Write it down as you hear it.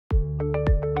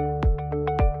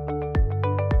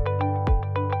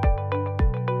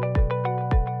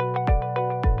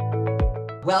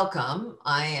Welcome.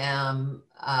 I am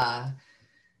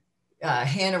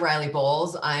Hannah Riley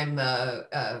Bowles. I'm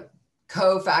the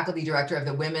co-faculty director of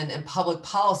the Women in Public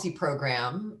Policy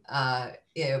program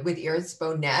with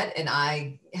IRSPO-Net, and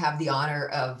I have the honor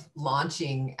of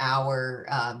launching our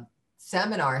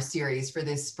seminar series for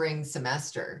this spring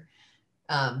semester.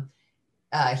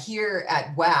 Here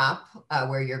at WAP,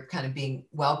 where you're kind of being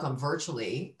welcomed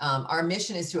virtually, our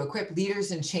mission is to equip leaders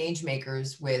and change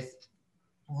makers with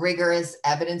rigorous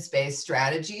evidence-based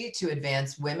strategy to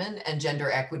advance women and gender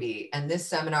equity. And this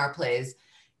seminar plays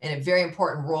a very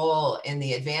important role in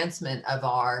the advancement of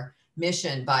our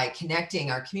mission by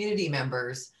connecting our community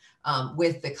members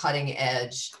with the cutting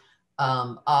edge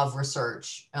of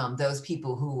research, those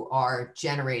people who are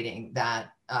generating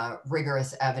that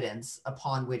rigorous evidence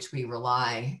upon which we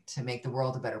rely to make the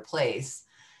world a better place.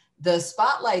 The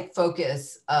spotlight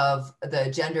focus of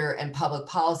the Gender and Public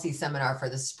Policy Seminar for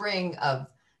the spring of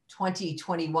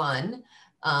 2021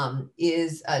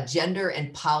 is gender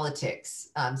and politics.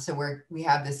 So we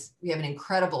have an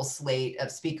incredible slate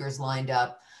of speakers lined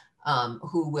up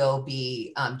who will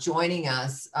be joining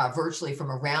us virtually from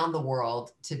around the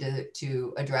world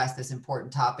to address this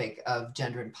important topic of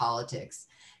gender and politics.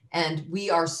 And we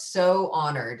are so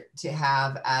honored to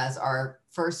have as our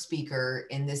first speaker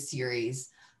in this series,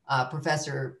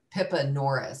 Professor Pippa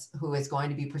Norris, who is going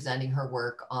to be presenting her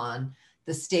work on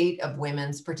the state of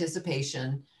women's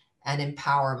participation and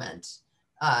empowerment,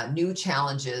 new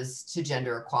challenges to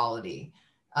gender equality.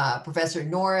 Professor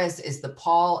Norris is the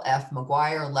Paul F.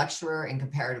 McGuire Lecturer in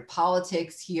Comparative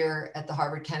Politics here at the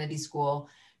Harvard Kennedy School.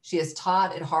 She has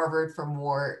taught at Harvard for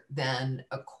more than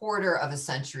a quarter of a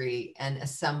century and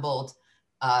assembled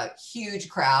huge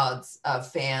crowds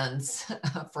of fans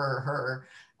for her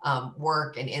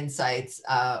work and insights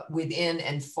within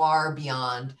and far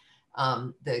beyond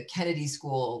the Kennedy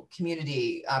School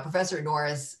community. Professor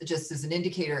Norris, just as an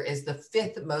indicator, is the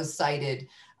 5th most cited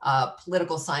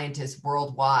political scientist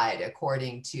worldwide,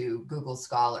 according to Google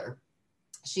Scholar.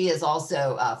 She is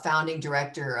also founding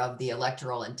director of the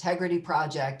Electoral Integrity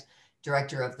Project,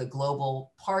 director of the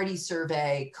Global Party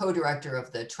Survey, co-director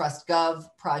of the TrustGov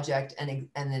Project, and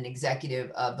an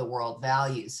executive of the World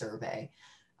Values Survey.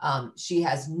 She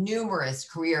has numerous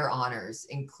career honors,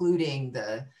 including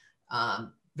the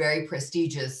very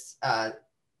prestigious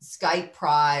Skype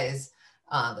Prize,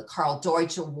 the Carl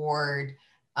Deutsch Award,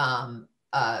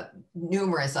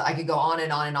 numerous. I could go on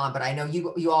and on and on, but I know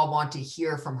you all want to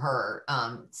hear from her.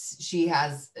 She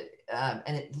has,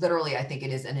 literally, I think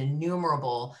it is an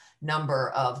innumerable number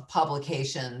of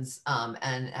publications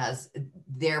and has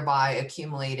thereby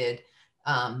accumulated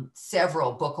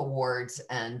several book awards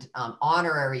and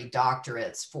honorary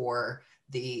doctorates for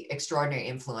the extraordinary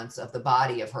influence of the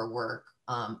body of her work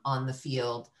on the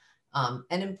field,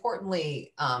 and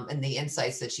importantly, in the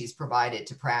insights that she's provided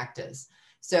to practice.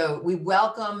 So we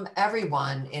welcome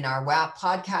everyone in our WAP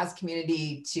podcast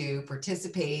community to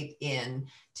participate in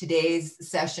today's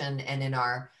session and in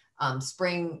our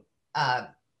spring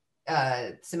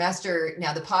semester.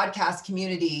 Now the podcast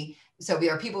community, so we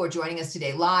are people who are joining us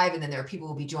today live, and then there are people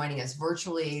who will be joining us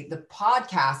virtually. The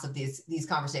podcasts of these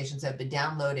conversations have been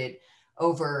downloaded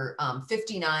over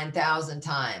 59,000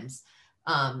 times.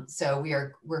 So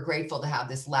we're grateful to have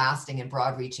this lasting and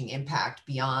broad-reaching impact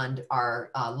beyond our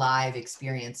live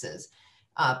experiences.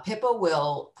 Pippa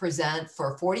will present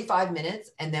for 45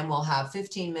 minutes, and then we'll have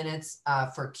 15 minutes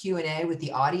for Q&A with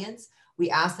the audience.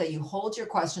 We ask that you hold your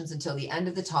questions until the end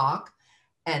of the talk,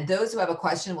 and those who have a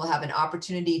question will have an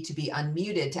opportunity to be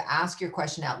unmuted to ask your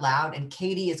question out loud, and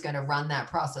Katie is going to run that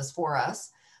process for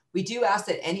us. We do ask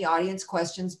that any audience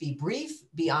questions be brief,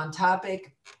 be on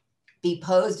topic, be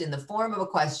posed in the form of a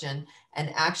question,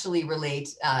 and actually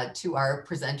relate to our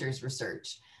presenters'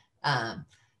 research. I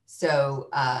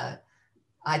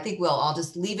think I'll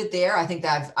just leave it there. I think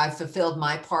that I've fulfilled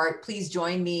my part. Please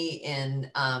join me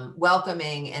in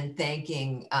welcoming and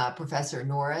thanking Professor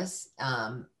Norris.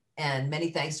 And many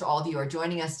thanks to all of you who are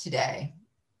joining us today.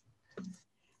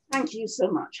 Thank you so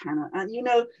much, Hannah. And you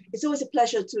know, it's always a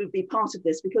pleasure to be part of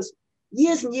this, because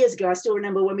years and years ago, I still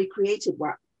remember when we created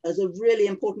WAP as a really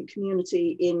important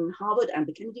community in Harvard and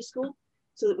the Kennedy School,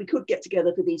 so that we could get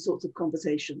together for these sorts of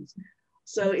conversations.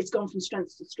 So it's gone from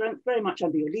strength to strength, very much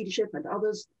under your leadership and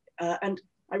others. And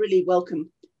I really welcome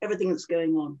everything that's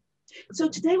going on. So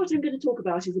today what I'm going to talk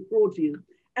about is a broad view,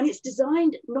 and it's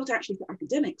designed not actually for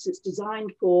academics, it's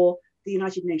designed for the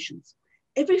United Nations.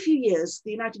 Every few years,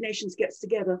 the United Nations gets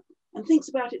together and thinks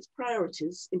about its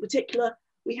priorities. In particular,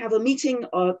 we have a meeting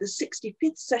of the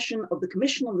 65th session of the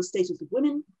Commission on the Status of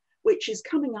Women, which is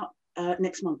coming up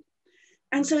next month.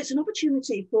 And so it's an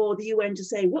opportunity for the UN to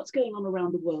say what's going on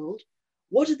around the world,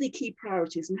 What are the key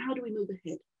priorities and how do we move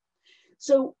ahead?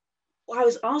 So I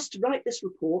was asked to write this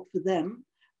report for them,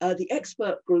 the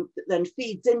expert group that then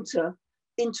feeds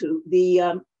into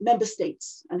the member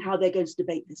states and how they're going to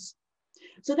debate this.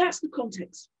 So that's the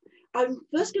context. I'm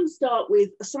first going to start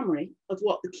with a summary of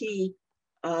what the key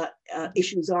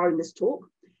issues are in this talk.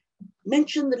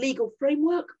 Mention the legal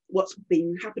framework, what's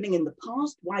been happening in the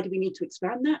past, why do we need to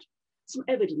expand that? Some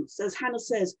evidence, as Hannah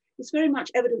says, it's very much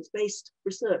evidence-based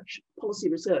research, policy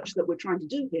research that we're trying to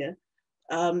do here,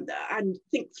 and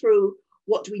think through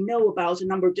what do we know about a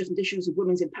number of different issues of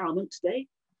women's empowerment today,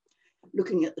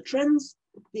 looking at the trends,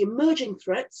 the emerging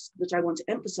threats that I want to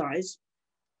emphasize,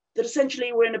 that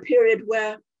essentially we're in a period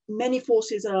where many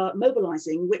forces are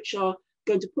mobilizing, which are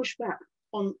going to push back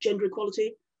on gender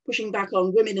equality, pushing back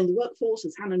on women in the workforce,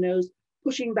 as Hannah knows,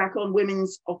 pushing back on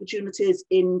women's opportunities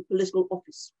in political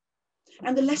office,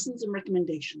 and the lessons and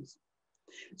recommendations.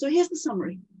 So here's the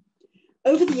summary.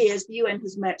 Over the years, the UN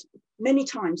has met many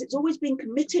times. It's always been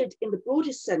committed in the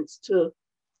broadest sense to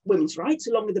women's rights,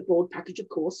 along with the broad package, of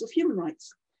course, of human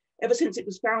rights. Ever since it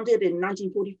was founded in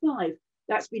 1945,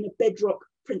 that's been a bedrock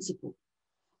principle.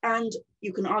 And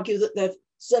you can argue that they've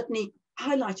certainly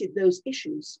highlighted those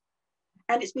issues.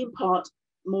 And it's been part,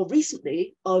 more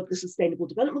recently, of the Sustainable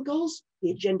Development Goals,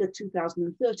 the Agenda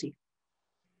 2030.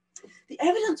 The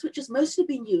evidence which has mostly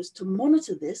been used to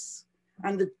monitor this,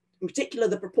 and in particular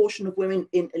the proportion of women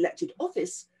in elected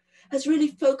office, has really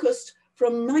focused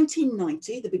from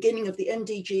 1990, the beginning of the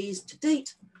MDGs, to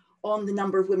date, on the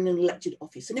number of women in elected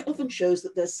office. And it often shows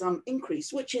that there's some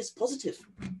increase, which is positive.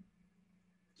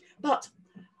 But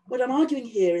what I'm arguing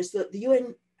here is that the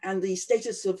UN and the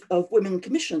status of Women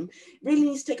Commission really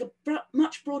needs to take a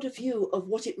much broader view of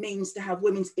what it means to have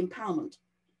women's empowerment.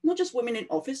 Not just women in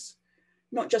office,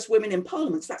 not just women in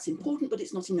parliaments, that's important, but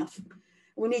it's not enough.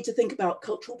 We need to think about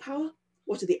cultural power.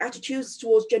 What are the attitudes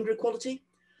towards gender equality?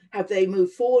 Have they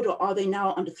moved forward or are they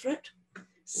now under threat?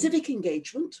 Civic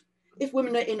engagement. If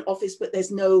women are in office, but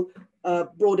there's no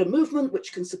broader movement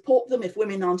which can support them, if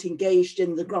women aren't engaged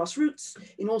in the grassroots,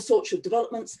 in all sorts of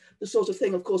developments, the sort of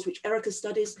thing, of course, which Erica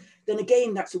studies, then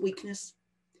again, that's a weakness.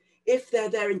 If they're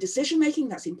there in decision-making,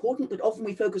 that's important, but often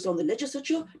we focus on the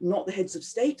legislature, not the heads of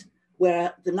state,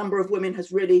 where the number of women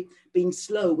has really been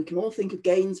slow. We can all think of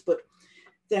gains, but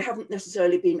there haven't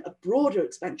necessarily been a broader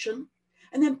expansion.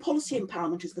 And then policy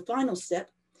empowerment is the final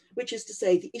step, which is to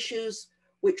say the issues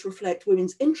which reflect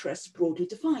women's interests broadly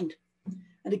defined.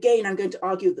 And again, I'm going to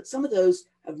argue that some of those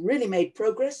have really made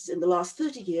progress in the last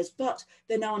 30 years, but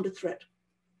they're now under threat.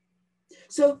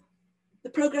 So the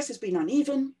progress has been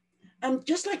uneven, and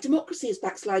just like democracy is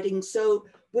backsliding, so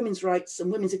women's rights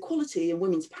and women's equality and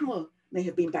women's power may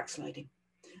have been backsliding.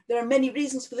 There are many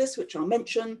reasons for this, which I'll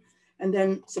mention, and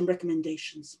then some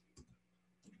recommendations.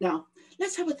 Now,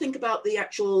 let's have a think about the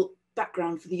actual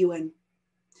background for the UN.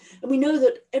 And we know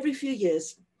that every few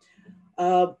years,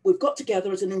 we've got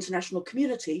together as an international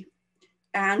community.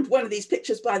 And one of these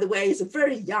pictures, by the way, is a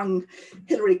very young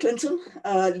Hillary Clinton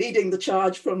leading the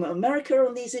charge from America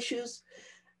on these issues.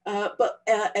 But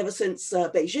ever since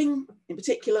Beijing, in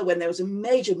particular, when there was a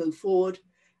major move forward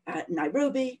at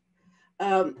Nairobi,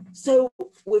 so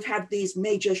we've had these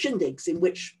major shindigs in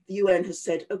which the UN has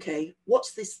said, okay,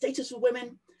 what's the status of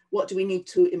women? What do we need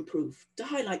to improve to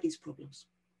highlight these problems?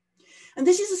 And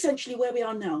this is essentially where we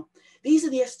are now. These are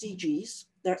the SDGs,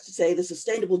 that's to say the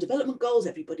Sustainable Development Goals.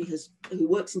 Everybody who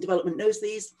works in development knows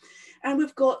these. And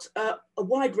we've got a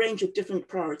wide range of different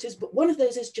priorities, but one of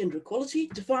those is gender equality,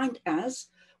 defined as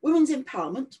women's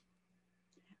empowerment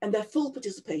and their full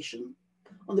participation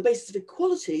on the basis of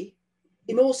equality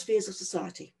in all spheres of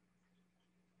society.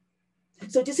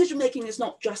 So decision-making is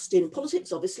not just in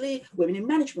politics, obviously, women in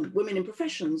management, women in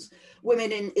professions,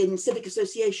 women in civic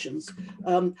associations,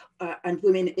 and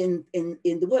women in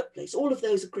the workplace. All of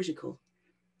those are critical.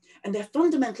 And they're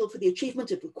fundamental for the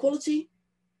achievement of equality.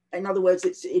 In other words,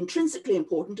 it's intrinsically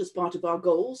important as part of our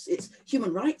goals. It's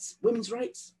human rights, women's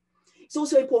rights. It's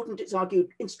also important, it's argued,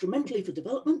 instrumentally for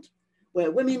development,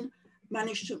 where women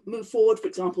manage to move forward, for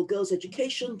example, girls'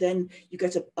 education, then you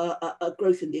get a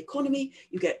growth in the economy,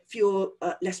 you get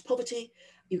less poverty,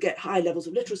 you get high levels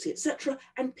of literacy, etc.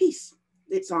 And peace,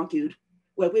 it's argued,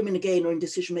 where women again are in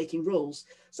decision-making roles,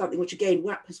 something which again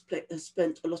WAP has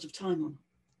spent a lot of time on.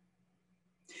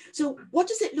 So what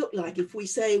does it look like if we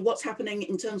say what's happening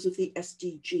in terms of the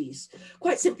SDGs?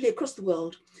 Quite simply, across the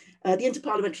world, the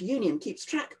Interparliamentary Union keeps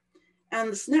track,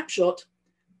 and the snapshot,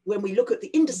 when we look at the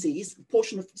indices, the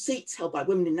portion of seats held by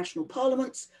women in national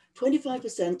parliaments,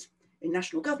 25% in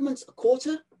national governments, a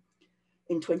quarter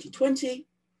in 2020,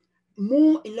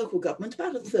 more in local government,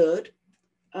 about a third.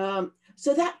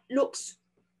 So that looks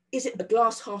is it a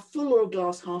glass half full or a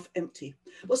glass half empty?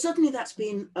 Well, certainly that's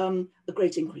been a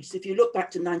great increase. If you look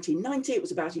back to 1990, it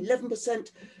was about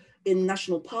 11% in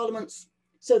national parliaments.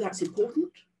 So that's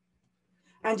important.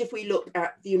 And if we look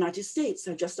at the United States,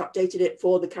 I just updated it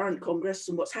for the current Congress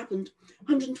and what's happened,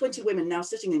 120 women now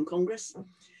sitting in Congress.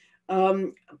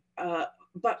 But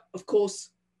of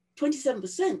course,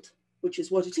 27%, which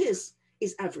is what it is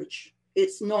average.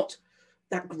 It's not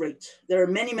that great. There are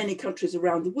many, many countries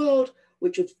around the world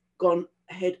which have gone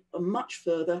ahead much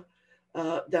further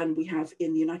than we have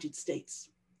in the United States.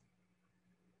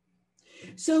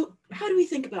 So how do we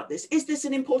think about this? Is this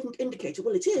an important indicator?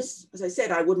 Well, it is. As I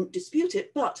said, I wouldn't dispute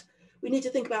it, but we need to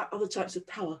think about other types of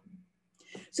power.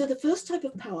 So the first type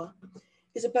of power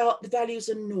is about the values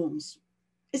and norms.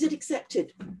 Is it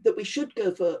accepted that we should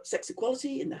go for sex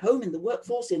equality in the home, in the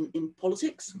workforce, in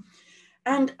politics?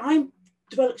 And I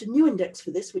developed a new index for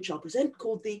this, which I'll present,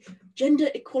 called the Gender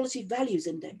Equality Values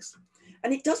Index.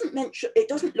 And it doesn't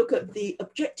look at the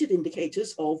objective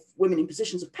indicators of women in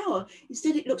positions of power.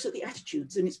 Instead, it looks at the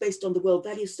attitudes, and it's based on the World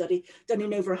Values Study done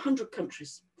in over 100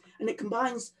 countries. And it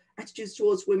combines attitudes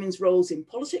towards women's roles in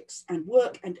politics and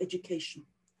work and education.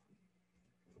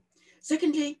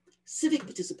 Secondly, civic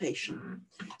participation.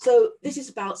 So this is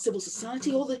about civil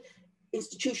society, all the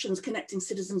institutions connecting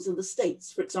citizens and the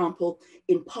states, for example,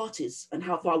 in parties and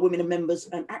how far women are members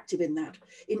and active in that,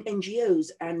 in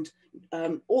NGOs and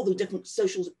all the different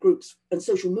social groups and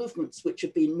social movements which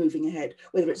have been moving ahead,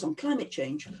 whether it's on climate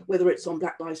change, whether it's on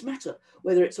Black Lives Matter,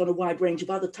 whether it's on a wide range of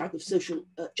other type of social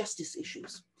justice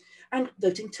issues, and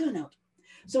voting turnout.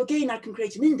 So again, I can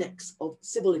create an index of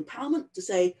civil empowerment to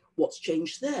say what's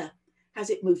changed there. Has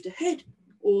it moved ahead,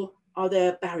 or are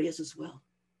there barriers as well?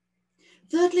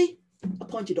 Thirdly,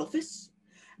 appointed office.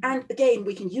 And again,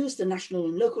 we can use the national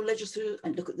and local legislature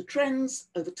and look at the trends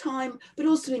over time, but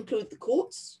also include the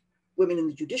courts, women in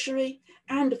the judiciary,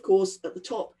 and of course, at the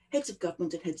top, heads of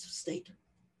government and heads of state.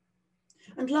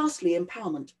 And lastly,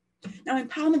 empowerment. Now,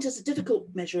 empowerment is a difficult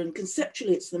measure, and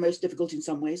conceptually it's the most difficult in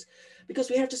some ways, because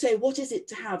we have to say, what is it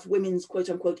to have women's quote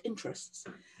unquote interests?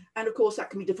 And of course, that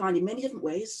can be defined in many different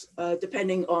ways,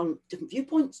 depending on different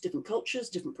viewpoints, different cultures,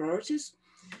 different priorities.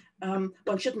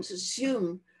 One shouldn't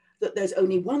assume that there's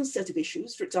only one set of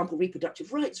issues. For example,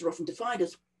 reproductive rights are often defined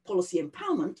as policy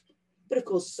empowerment, but of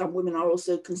course, some women are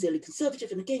also sincerely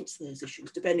conservative and against those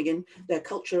issues, depending on their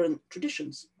culture and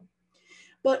traditions.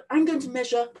 But I'm going to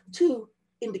measure two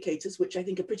indicators, which I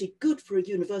think are pretty good for a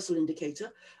universal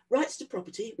indicator: rights to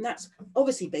property, and that's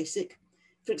obviously basic.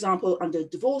 For example, under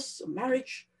divorce and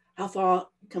marriage, how far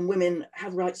can women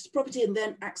have rights to property, and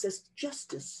then access to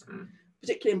justice?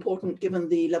 Particularly important given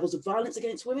the levels of violence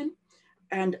against women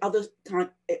and other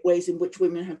ways in which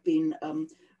women have been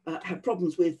have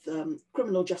problems with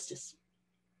criminal justice.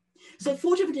 So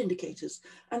 4 different indicators.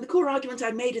 And the core argument I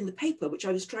made in the paper, which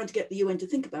I was trying to get the UN to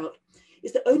think about,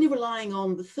 is that only relying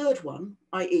on the third one,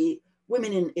 i.e.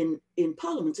 women in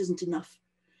parliaments, isn't enough,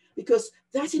 because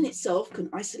that in itself can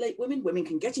isolate women. Women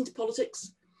can get into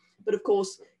politics. But of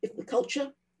course, if the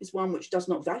culture is one which does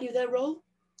not value their role,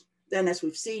 then as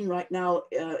we've seen right now,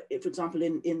 for example,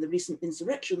 in the recent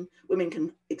insurrection, women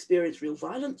can experience real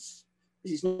violence.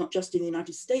 This is not just in the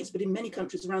United States, but in many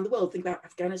countries around the world. Think about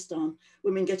Afghanistan,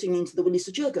 women getting into the Willy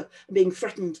Sajurga and being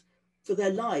threatened for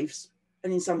their lives.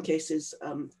 And in some cases,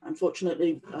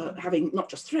 unfortunately, having not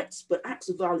just threats, but acts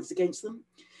of violence against them.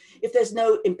 If there's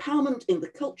no empowerment in the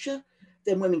culture,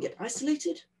 then women get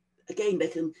isolated. Again, they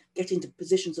can get into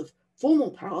positions of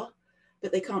formal power,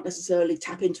 but they can't necessarily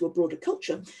tap into a broader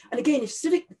culture. And again, if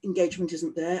civic engagement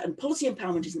isn't there and policy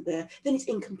empowerment isn't there, then it's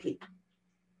incomplete.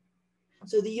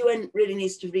 So the UN really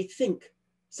needs to rethink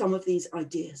some of these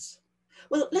ideas.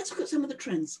 Well, let's look at some of the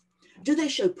trends. Do they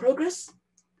show progress,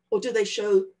 or do they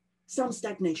show some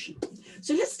stagnation?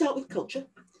 So let's start with culture.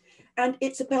 And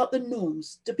it's about the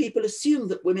norms. Do people assume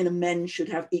that women and men should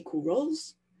have equal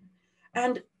roles?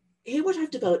 And here what I've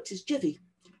developed is GEVI,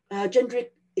 Gender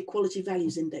Equality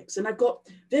Values Index. And I've got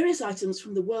various items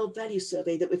from the World Values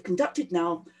Survey that we've conducted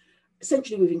now.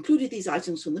 Essentially, we've included these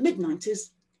items from the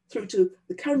mid-90s through to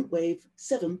the current wave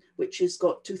 7, which has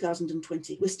got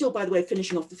 2020. We're still, by the way,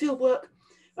 finishing off the field work.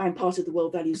 I'm part of the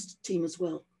World Values team as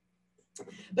well.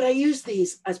 But I used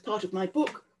these as part of my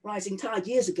book, Rising Tide,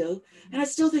 years ago, and I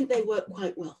still think they work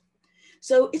quite well.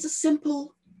 So it's a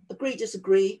simple agree,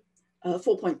 disagree,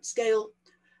 4-point scale.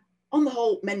 On the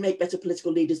whole, men make better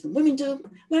political leaders than women do.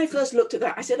 When I first looked at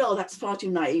that, I said, oh, that's far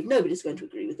too naive. Nobody's going to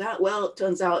agree with that. Well, it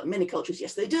turns out in many cultures,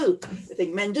 yes, they do. They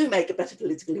think men do make better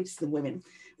political leaders than women.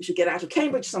 We should get out of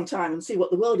Cambridge sometime and see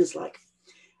what the world is like.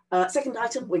 Second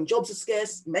item, when jobs are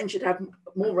scarce, men should have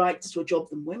more rights to a job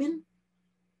than women.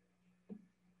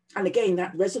 And again,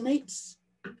 that resonates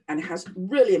and has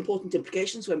really important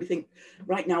implications when we think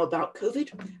right now about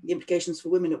COVID, the implications for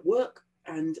women at work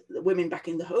and the women back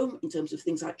in the home in terms of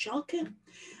things like childcare.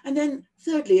 And then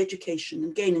thirdly, education.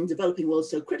 And again, in developing world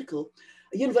so critical,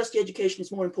 a university education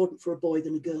is more important for a boy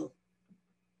than a girl.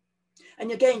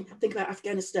 And again, think about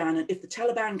Afghanistan, and if the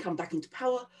Taliban come back into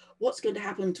power, what's going to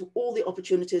happen to all the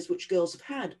opportunities which girls have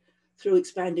had through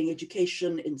expanding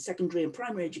education in secondary and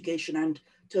primary education and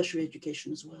tertiary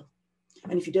education as well.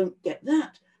 And if you don't get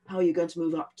that, how are you going to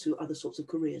move up to other sorts of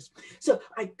careers? So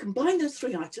I combine those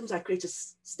three items. I create a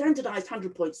standardized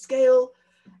 100-point scale,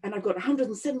 and I've got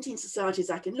 117 societies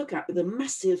I can look at with a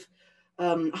massive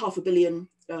half a million,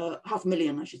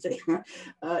 I should say,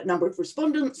 number of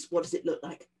respondents. What does it look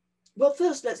like? Well,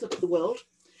 first, let's look at the world.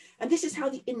 And this is how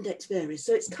the index varies.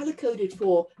 So it's color coded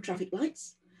for traffic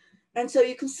lights. And so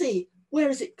you can see, where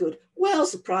is it good? Well,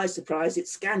 surprise, surprise,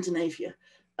 it's Scandinavia.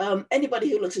 Anybody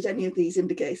who looks at any of these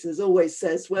indicators always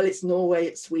says, well, it's Norway,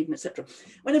 it's Sweden, etc.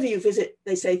 Whenever you visit,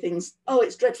 they say things, oh,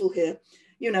 it's dreadful here.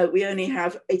 You know, we only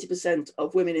have 80%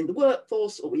 of women in the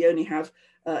workforce, or we only have,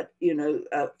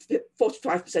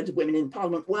 45% of women in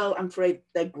parliament. Well, I'm afraid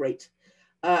they're great.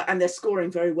 And they're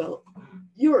scoring very well.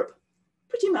 Europe,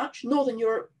 pretty much, Northern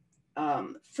Europe,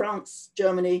 France,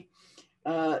 Germany,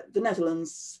 the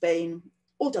Netherlands, Spain,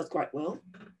 all does quite well.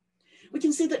 We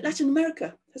can see that Latin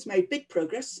America has made big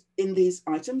progress in these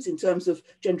items in terms of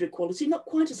gender equality, not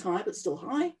quite as high, but still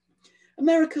high.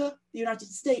 America, the United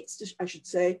States, I should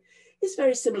say, is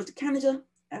very similar to Canada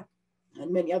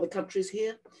and many other countries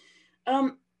here,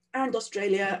 and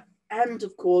Australia, and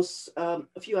of course, a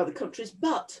few other countries,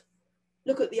 but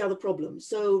look at the other problems.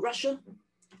 So Russia,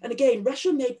 and again,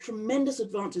 Russia made tremendous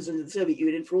advances in the Soviet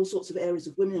Union for all sorts of areas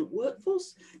of women in the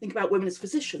workforce. Think about women as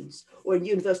physicians or in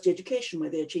university education where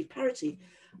they achieved parity.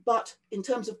 But in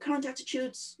terms of current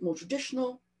attitudes, more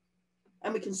traditional,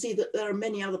 and we can see that there are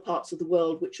many other parts of the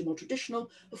world which are more traditional.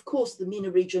 Of course, the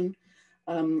MENA region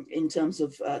in terms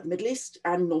of the Middle East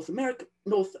and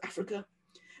North Africa,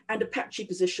 and a patchy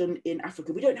position in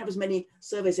Africa. We don't have as many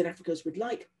surveys in Africa as we'd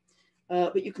like,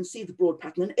 but you can see the broad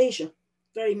pattern. In Asia,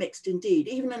 very mixed indeed.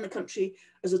 Even in a country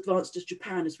as advanced as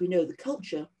Japan, as we know, the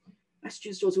culture,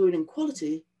 attitudes towards women and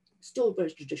equality, still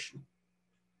very traditional.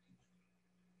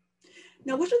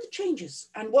 Now, what are the changes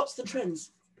and what's the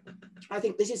trends? I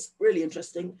think this is really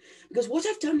interesting because what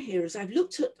I've done here is I've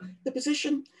looked at the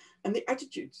position and the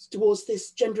attitudes towards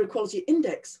this gender equality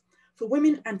index for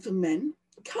women and for men,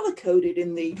 color-coded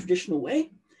in the traditional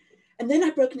way. And then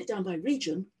I've broken it down by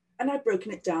region, and I've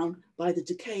broken it down by the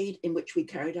decade in which we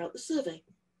carried out the survey.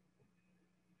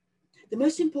 The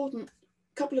most important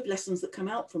couple of lessons that come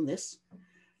out from this,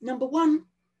 number one,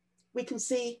 we can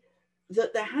see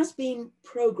that there has been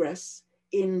progress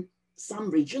in some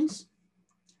regions.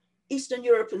 Eastern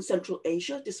Europe and Central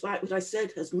Asia, despite what I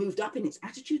said, has moved up in its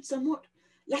attitude somewhat.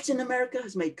 Latin America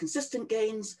has made consistent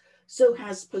gains, so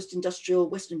has post-industrial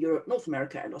Western Europe, North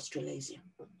America, and Australasia.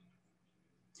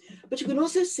 But you can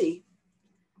also see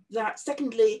that,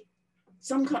 secondly,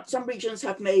 some regions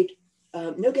have made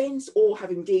no gains or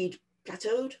have indeed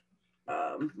plateaued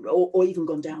or even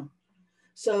gone down.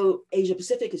 So Asia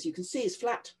Pacific, as you can see, is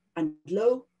flat and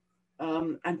low.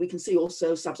 And we can see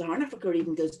also Sub-Saharan Africa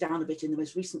even goes down a bit in the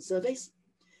most recent surveys.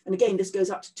 And again, this goes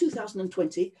up to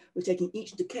 2020. We're taking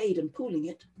each decade and pooling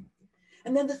it.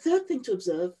 And then the third thing to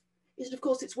observe is that, of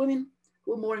course, it's women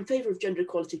who are more in favor of gender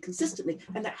equality consistently,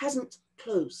 and that hasn't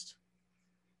closed.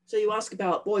 So you ask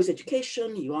about boys'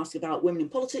 education, you ask about women in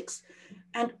politics,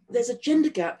 and there's a gender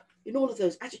gap in all of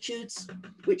those attitudes,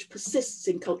 which persists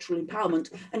in cultural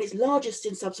empowerment, and it's largest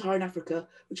in Sub-Saharan Africa,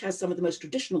 which has some of the most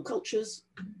traditional cultures.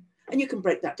 And you can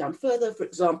break that down further, for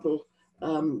example,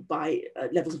 by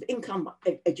levels of income,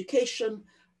 education,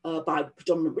 by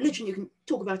predominant religion. You can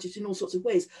talk about it in all sorts of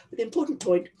ways. But the important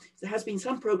point is there has been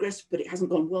some progress, but it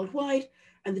hasn't gone worldwide,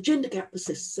 and the gender gap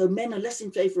persists. So men are less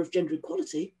in favor of gender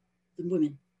equality than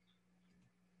women.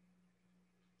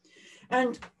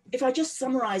 And if I just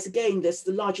summarize again, there's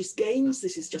the largest gains.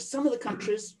 This is just some of the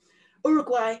countries: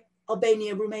 Uruguay,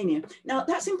 Albania, Romania. Now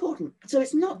that's important. So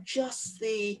it's not just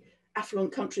the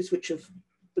affluent countries which have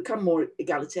become more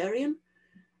egalitarian.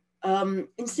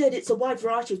 Instead, it's a wide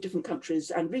variety of different countries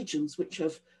and regions which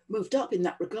have moved up in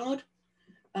that regard.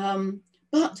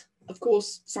 But of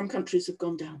course, some countries have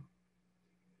gone down.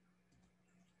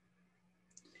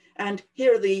 And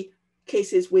here are the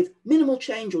cases with minimal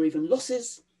change or even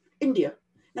losses. India.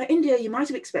 Now, India, you might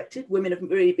have expected, women have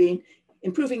really been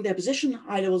improving their position,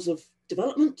 high levels of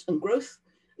development and growth,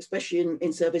 especially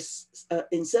in service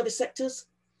sectors.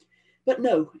 But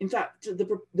no, in fact,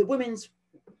 the women's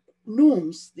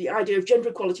norms, the idea of gender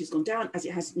equality has gone down, as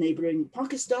it has in neighboring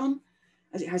Pakistan,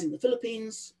 as it has in the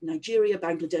Philippines, Nigeria,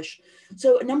 Bangladesh.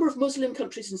 So a number of Muslim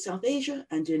countries in South Asia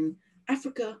and in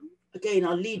Africa, again,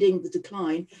 are leading the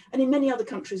decline. And in many other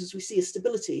countries, as we see a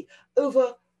stability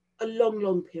over a long,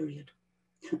 long period.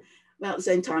 Well, at the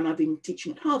same time, I've been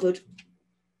teaching at Harvard,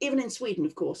 even in Sweden,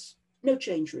 of course, no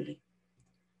change really.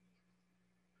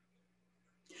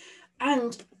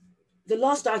 And the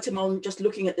last item on just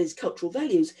looking at these cultural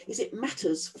values is it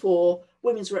matters for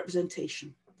women's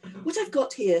representation. What I've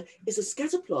got here is a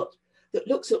scatter plot that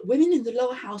looks at women in the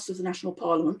lower house of the National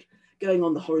Parliament going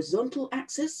on the horizontal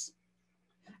axis,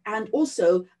 and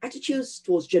also attitudes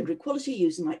towards gender equality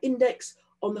using my index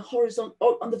on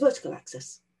the vertical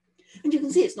axis. And you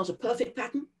can see it's not a perfect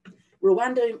pattern.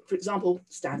 Rwanda, for example,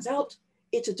 stands out.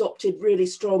 It adopted really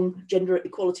strong gender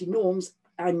equality norms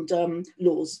and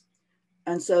laws.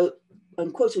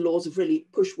 And quota laws have really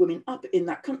pushed women up in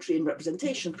that country in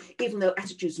representation, even though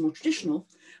attitudes are more traditional.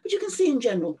 But you can see in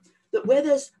general that where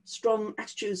there's strong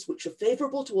attitudes which are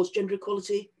favorable towards gender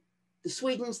equality, the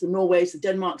Swedens, the Norways, the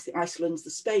Denmarks, the Icelands,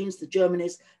 the Spains, the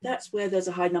Germanys, that's where there's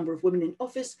a high number of women in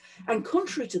office. And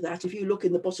contrary to that, if you look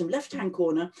in the bottom left-hand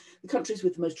corner, the countries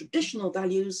with the most traditional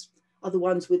values are the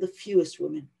ones with the fewest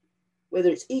women. Whether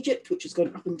it's Egypt, which has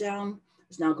gone up and down,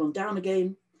 has now gone down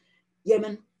again,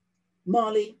 Yemen,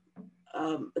 Mali,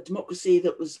 a democracy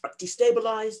that was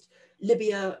destabilized,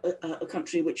 Libya, a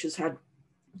country which has had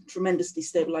tremendous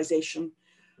destabilization,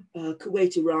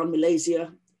 Kuwait, Iran,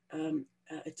 Malaysia,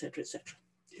 etc., etc.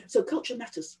 So culture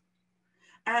matters.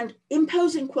 And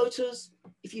imposing quotas,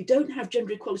 if you don't have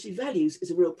gender equality values,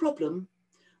 is a real problem.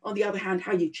 On the other hand,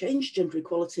 how you change gender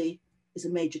equality is a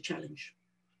major challenge.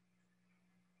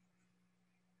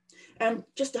 And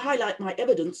just to highlight my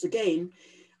evidence again,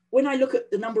 when I look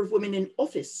at the number of women in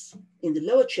office in the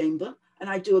lower chamber, and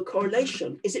I do a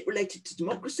correlation, is it related to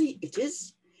democracy? It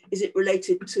is. Is it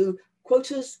related to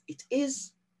quotas? It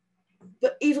is.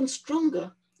 But even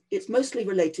stronger, it's mostly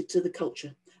related to the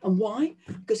culture. And why?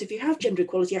 Because if you have gender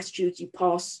equality attitudes, you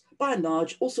pass, by and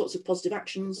large, all sorts of positive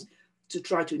actions to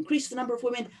try to increase the number of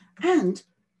women, and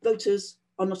voters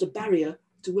are not a barrier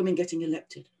to women getting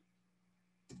elected.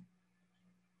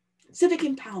 Civic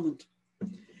empowerment.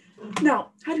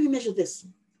 Now, how do we measure this?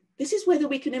 This is whether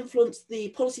we can influence the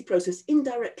policy process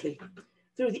indirectly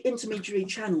through the intermediary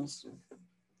channels.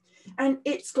 And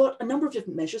it's got a number of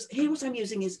different measures. Here what I'm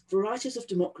using is varieties of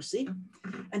democracy,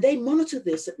 and they monitor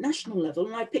this at national level.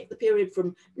 And I picked the period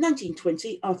from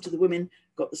 1920, after the women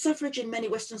got the suffrage in many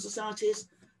Western societies,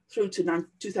 through to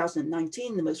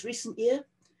 2019, the most recent year.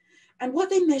 And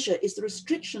what they measure is the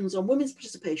restrictions on women's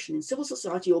participation in civil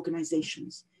society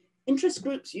organizations, interest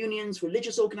groups, unions,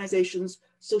 religious organizations,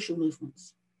 social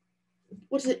movements.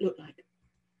 What does it look like?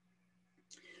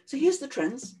 So here's the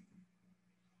trends.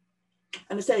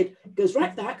 And I said, it goes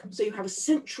right back. So you have a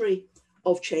century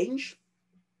of change.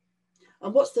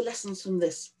 And what's the lessons from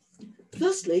this?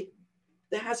 Firstly,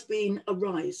 there has been a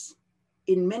rise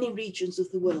in many regions of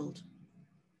the world.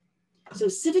 So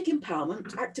civic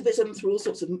empowerment, activism through all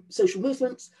sorts of social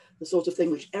movements, the sort of thing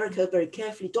which Erica very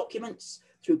carefully documents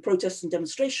through protests and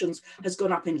demonstrations, has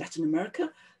gone up in Latin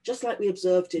America, just like we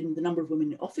observed in the number of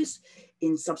women in office.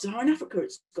 In sub-Saharan Africa,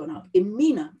 it's gone up. In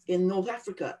MENA, in North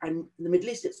Africa and the Middle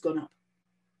East, it's gone up.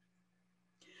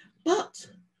 But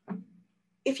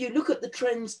if you look at the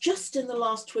trends just in the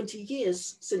last 20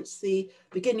 years, since the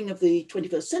beginning of the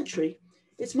 21st century,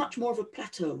 it's much more of a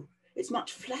plateau. It's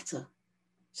much flatter.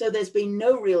 So there's been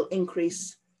no real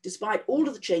increase, despite all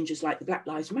of the changes like the Black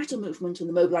Lives Matter movement and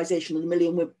the mobilization of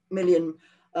the Million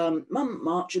Mum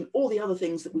March and all the other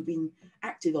things that we've been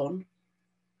active on.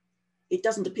 It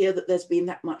doesn't appear that there's been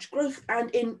that much growth. And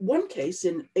in one case,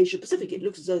 in Asia Pacific, it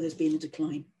looks as though there's been a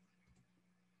decline.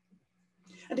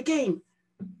 And again,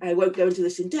 I won't go into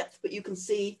this in depth, but you can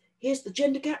see here's the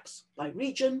gender gaps by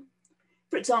region,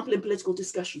 for example, in political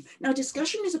discussion. Now,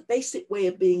 discussion is a basic way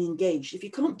of being engaged. If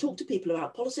you can't talk to people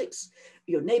about politics,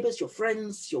 your neighbors, your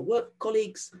friends, your work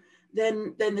colleagues,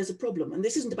 then there's a problem. And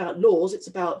this isn't about laws, it's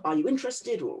about, are you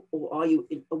interested or are you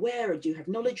aware, or do you have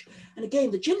knowledge? And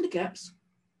again, the gender gaps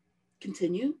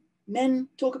continue. Men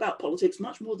talk about politics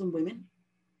much more than women.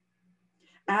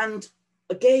 And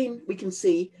again, we can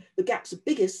see the gaps are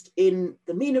biggest in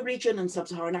the MENA region and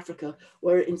sub-Saharan Africa,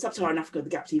 where in sub-Saharan Africa, the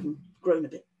gap's even grown a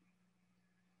bit.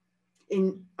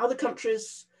 In other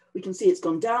countries, we can see it's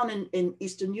gone down in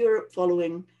Eastern Europe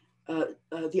following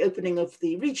the opening of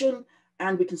the region,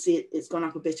 and we can see it's gone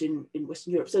up a bit in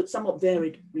Western Europe. So it's somewhat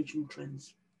varied regional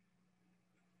trends.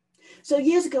 So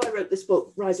years ago, I wrote this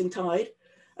book, Rising Tide,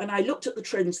 and I looked at the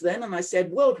trends then, and I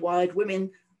said, worldwide,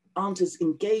 women aren't as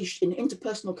engaged in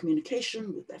interpersonal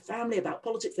communication with their family about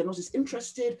politics, they're not as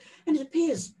interested, and it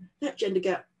appears that gender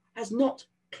gap has not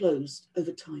closed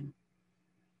over time.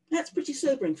 That's pretty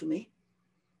sobering for me.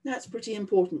 That's pretty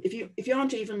important. If you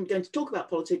aren't even going to talk about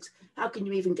politics, how can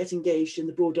you even get engaged in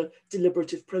the broader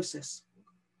deliberative process?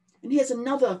 And here's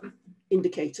another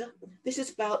indicator. This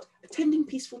is about attending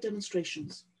peaceful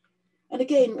demonstrations. And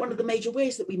again, one of the major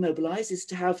ways that we mobilize is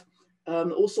to have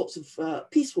all sorts of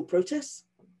peaceful protests,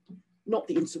 not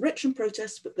the insurrection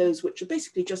protests, but those which are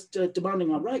basically just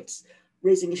demanding our rights,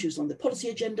 raising issues on the policy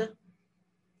agenda.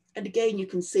 And again, you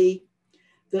can see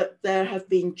that there have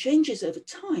been changes over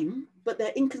time, but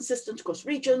they're inconsistent across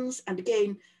regions. And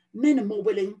again, men are more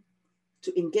willing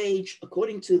to engage,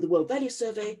 according to the World Value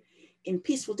Survey, in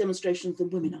peaceful demonstrations than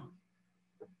women are.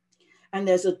 And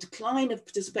there's a decline of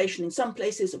participation in some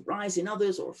places, a rise in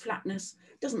others, or a flatness.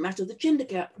 Doesn't matter, the gender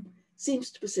gap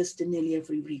seems to persist in nearly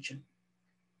every region.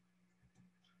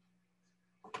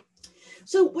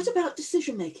 So what about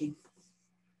decision-making?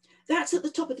 That's at the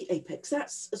top of the apex.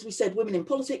 That's, as we said, women in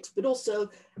politics, but also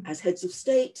as heads of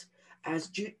state, as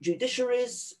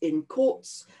judiciaries, in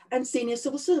courts, and senior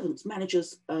civil servants,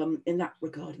 managers in that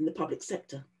regard, in the public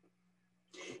sector.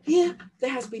 Here,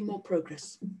 there has been more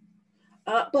progress.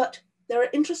 But there are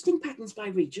interesting patterns by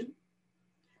region.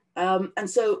 And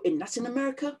so in Latin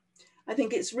America, I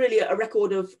think it's really a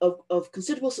record of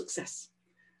considerable success,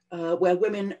 where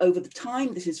women over the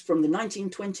time, this is from the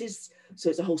 1920s, so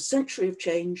it's a whole century of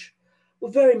change, were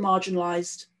very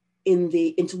marginalized in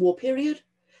the interwar period.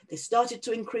 They started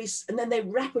to increase, and then they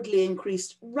rapidly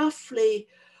increased roughly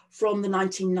from the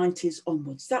 1990s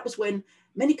onwards. That was when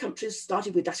many countries,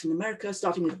 started with Latin America,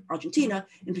 starting with Argentina,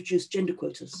 introduced gender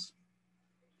quotas.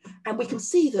 And we can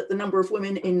see that the number of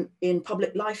women in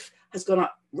public life has gone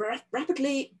up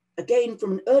rapidly, again,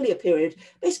 from an earlier period,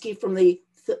 basically from the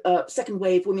second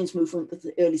wave women's movement of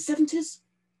the early 70s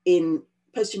in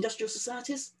post-industrial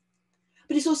societies.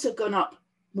 But it's also gone up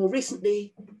more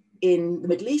recently in the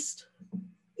Middle East,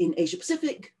 in Asia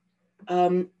Pacific,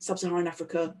 Sub-Saharan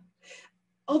Africa.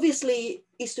 Obviously,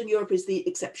 Eastern Europe is the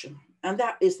exception. And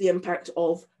that is the impact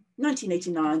of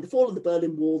 1989, the fall of the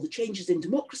Berlin Wall, the changes in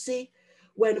democracy,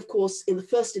 when, of course, in the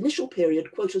first initial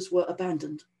period, quotas were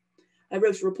abandoned. I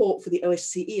wrote a report for the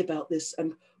OSCE about this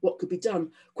and what could be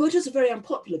done. Quotas are very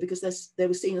unpopular because they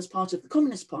were seen as part of the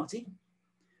Communist Party,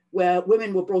 where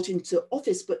women were brought into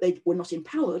office, but they were not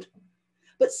empowered.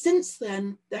 But since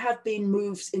then, there have been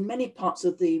moves in many parts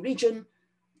of the region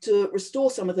to restore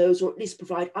some of those, or at least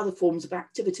provide other forms of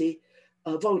activity,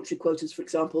 voluntary quotas, for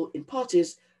example, in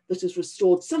parties, that has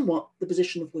restored somewhat the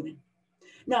position of women.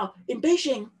 Now, in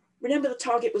Beijing, remember the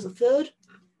target was a third?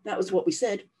 That was what we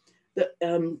said, that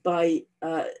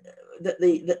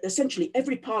that essentially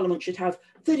every parliament should have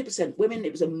 30% women.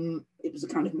 It was a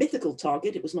kind of mythical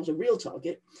target. It was not a real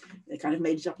target. They kind of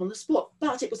made it up on the spot,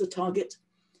 but it was a target.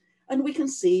 And we can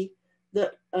see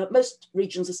that most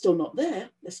regions are still not there.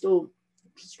 They're still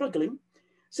struggling.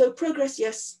 So progress,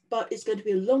 yes, but it's going to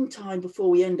be a long time before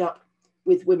we end up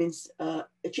with women's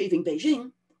achieving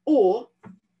Beijing or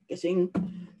getting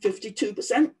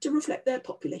 52% to reflect their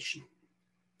population.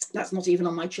 That's not even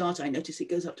on my chart. I notice it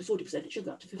goes up to 40%. It should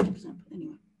go up to 50%, but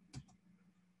anyway.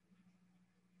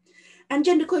 And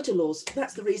gender quota laws,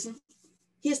 that's the reason.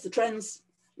 Here's the trends.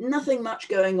 Nothing much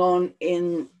going on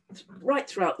right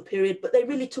throughout the period, but they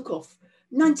really took off.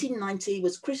 1990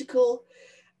 was critical,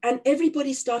 and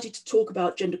everybody started to talk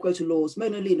about gender quota laws.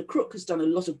 Mona Lena Crook has done a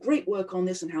lot of great work on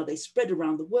this and how they spread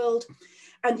around the world.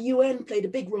 And the UN played a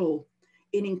big role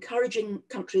in encouraging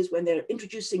countries when they're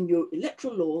introducing new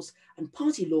electoral laws and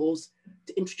party laws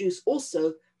to introduce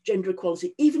also gender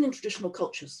equality, even in traditional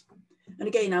cultures. And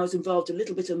again, I was involved a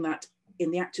little bit in that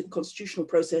in the active constitutional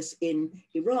process in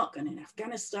Iraq and in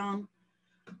Afghanistan,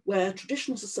 where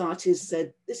traditional societies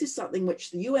said, this is something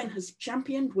which the UN has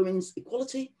championed, women's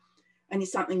equality, and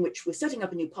it's something which we're setting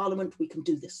up a new parliament, we can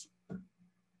do this.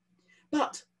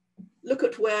 But look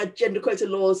at where gender quota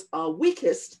laws are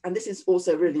weakest, and this is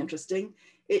also really interesting,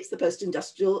 it's the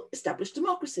post-industrial established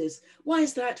democracies. Why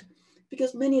is that?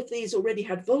 Because many of these already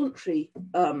had voluntary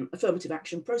affirmative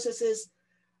action processes,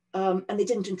 and they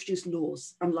didn't introduce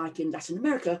laws, unlike in Latin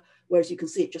America, where, as you can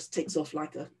see, it just takes off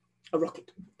like a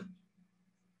rocket.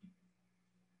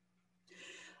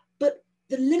 But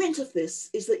the limit of this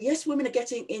is that, yes, women are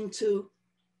getting into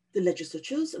the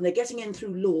legislatures, and they're getting in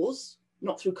through laws,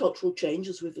 not through cultural change,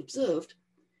 as we've observed.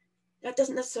 That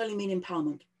doesn't necessarily mean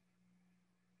empowerment.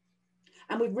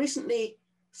 And we've recently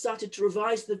started to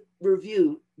revise the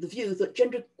view that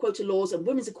gender quota laws and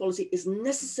women's equality is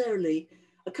necessarily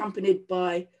accompanied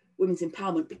by women's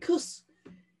empowerment, because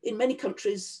in many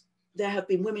countries, there have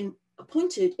been women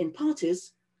appointed in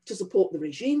parties to support the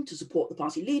regime, to support the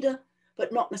party leader,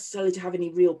 but not necessarily to have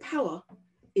any real power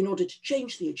in order to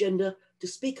change the agenda, to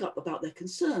speak up about their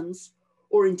concerns,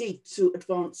 or indeed to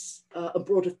advance a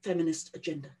broader feminist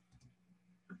agenda.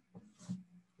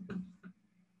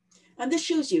 And this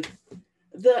shows you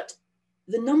that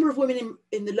the number of women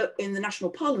in the national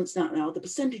parliaments now, the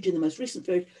percentage in the most recent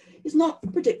period, is not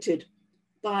predicted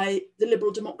by the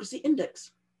Liberal Democracy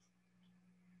Index.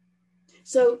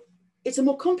 So it's a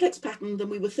more complex pattern than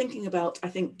we were thinking about, I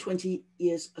think, 20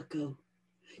 years ago.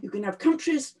 You can have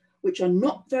countries which are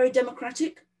not very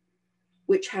democratic,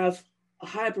 which have a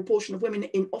higher proportion of women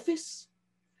in office,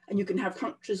 and you can have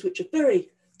countries which are very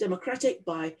democratic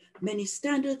by many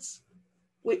standards,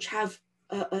 which have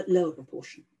a lower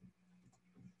proportion.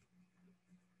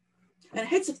 And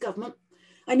heads of government,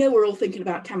 I know we're all thinking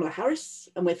about Kamala Harris,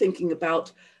 and we're thinking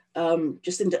about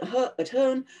Jacinda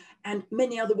Ardern and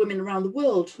many other women around the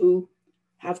world who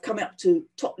have come up to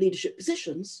top leadership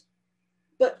positions.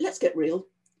 But let's get real.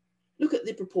 Look at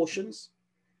the proportions,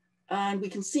 and we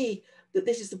can see that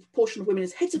this is the proportion of women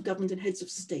as heads of government and heads of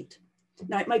state.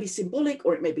 Now, it may be symbolic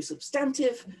or it may be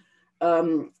substantive,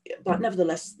 but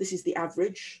nevertheless, this is the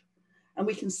average. And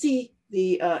we can see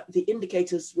the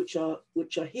indicators which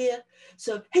are here.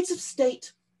 So heads of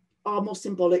state are more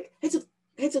symbolic.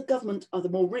 Heads of government are the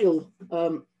more real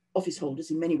office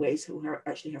holders in many ways who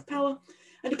actually have power.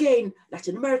 And again,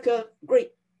 Latin America,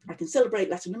 great. I can celebrate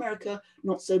Latin America,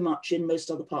 not so much in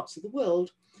most other parts of the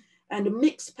world. And a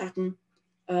mixed pattern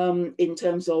in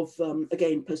terms of,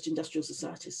 again, post-industrial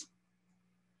societies.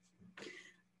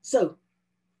 So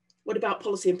what about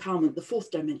policy empowerment, the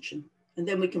fourth dimension? And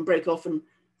then we can break off and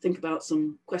think about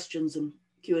some questions and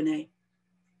Q&A.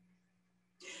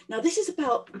 Now, this is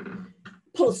about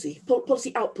policy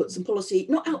outputs and policy,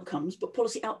 not outcomes, but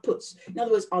policy outputs. In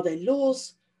other words, are there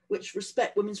laws which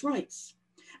respect women's rights?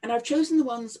 And I've chosen the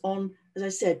ones on, as I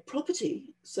said,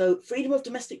 property. So freedom of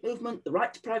domestic movement, the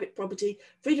right to private property,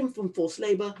 freedom from forced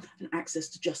labor, and access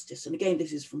to justice. And again,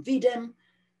 this is from VDEM,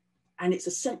 and it's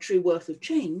a century worth of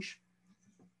change.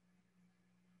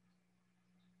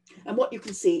 And what you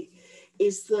can see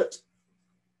is that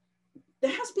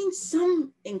there has been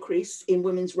some increase in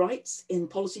women's rights in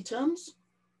policy terms,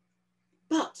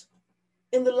 but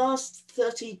in the last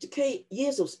 30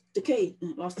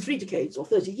 last 3 decades or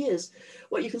 30 years,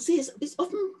 what you can see is it's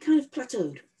often kind of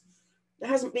plateaued. There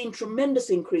hasn't been tremendous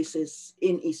increases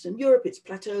in Eastern Europe. It's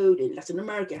plateaued. In Latin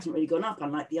America, it hasn't really gone up,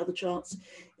 unlike the other charts.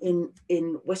 In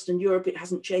Western Europe, it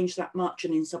hasn't changed that much.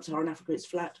 And in Sub-Saharan Africa, it's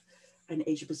flat, and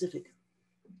Asia Pacific.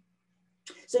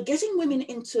 So getting women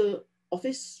into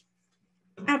office,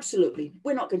 absolutely.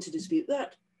 We're not going to dispute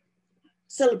that.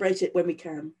 Celebrate it when we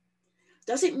can.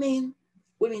 Does it mean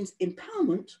women's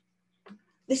empowerment?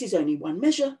 This is only one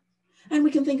measure. And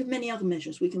we can think of many other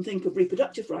measures. We can think of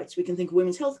reproductive rights. We can think of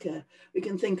women's healthcare. We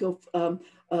can think of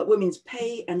women's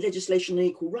pay and legislation and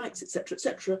equal rights, et cetera, et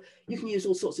cetera. You can use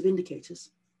all sorts of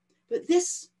indicators. But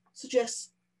this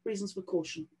suggests reasons for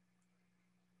caution.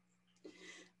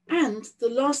 And the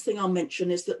last thing I'll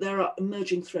mention is that there are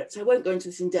emerging threats. I won't go into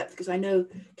this in depth because I know,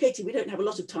 Katie, we don't have a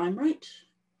lot of time, right?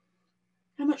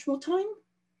 How much more time?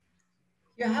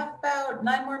 You have about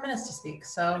 9 more minutes to speak.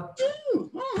 So,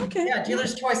 oh, okay. Yeah,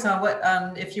 dealer's choice on what,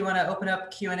 if you want to open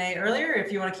up Q&A earlier,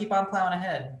 if you want to keep on plowing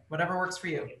ahead, whatever works for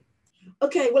you.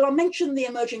 Okay, well, I'll mention the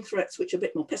emerging threats, which are a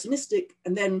bit more pessimistic,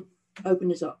 and then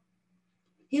open it up.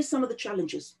 Here's some of the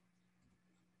challenges.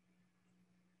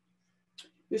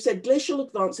 We've said glacial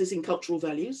advances in cultural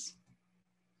values.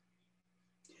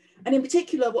 And in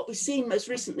particular, what we've seen most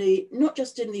recently, not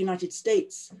just in the United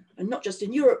States and not just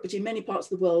in Europe, but in many parts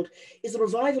of the world, is the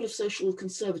revival of social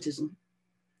conservatism,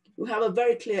 who have a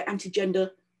very clear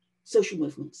anti-gender social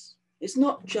movements. It's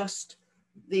not just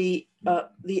the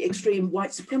extreme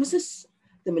white supremacists,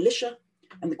 the militia,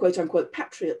 and the quote-unquote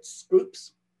patriots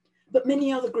groups, but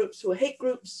many other groups who are hate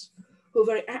groups, who are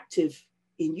very active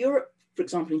in Europe, for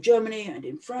example, in Germany and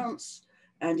in France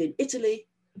and in Italy,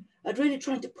 are really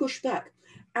trying to push back.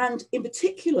 And in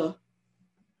particular,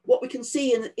 what we can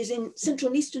see is in Central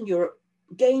and Eastern Europe,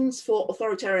 gains for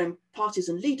authoritarian parties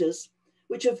and leaders,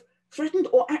 which have threatened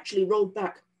or actually rolled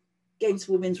back gains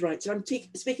for women's rights. I'm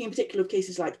speaking in particular of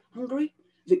cases like Hungary,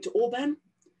 Viktor Orban,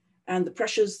 and the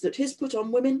pressures that he's put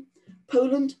on women,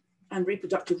 Poland, and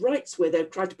reproductive rights, where they've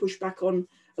tried to push back on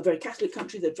a very Catholic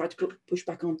country, they've tried to push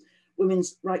back on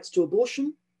women's rights to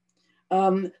abortion.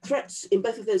 Threats in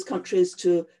both of those countries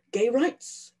to gay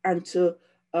rights and to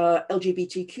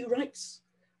LGBTQ rights.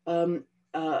 For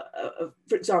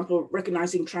example,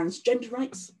 recognizing transgender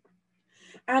rights.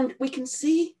 And we can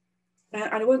see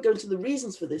and I won't go into the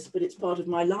reasons for this, but it's part of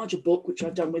my larger book, which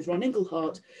I've done with Ron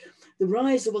Inglehart, The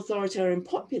Rise of Authoritarian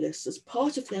Populists. As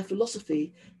part of their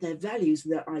philosophy, their values,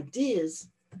 their ideas,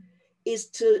 is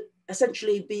to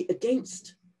essentially be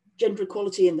against gender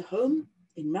equality in the home,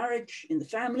 in marriage, in the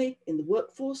family, in the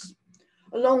workforce,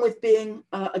 along with being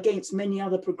against many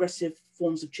other progressive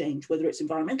forms of change, whether it's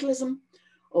environmentalism,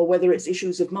 or whether it's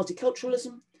issues of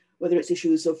multiculturalism, whether it's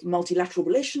issues of multilateral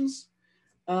relations,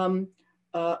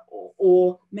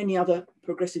 or many other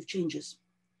progressive changes.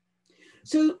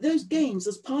 So those gains,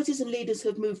 as parties and leaders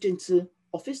have moved into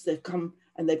office, they've come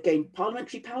and they've gained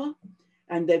parliamentary power,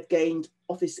 and they've gained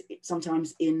office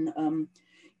sometimes in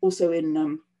also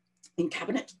in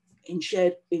cabinet, in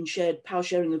shared power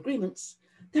sharing agreements.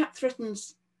 That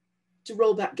threatens to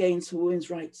roll back gains for women's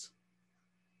rights.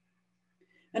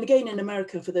 And again, in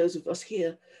America, for those of us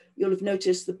here, you'll have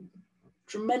noticed the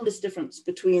tremendous difference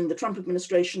between the Trump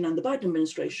administration and the Biden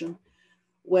administration,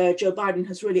 where Joe Biden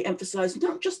has really emphasized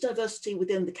not just diversity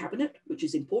within the cabinet, which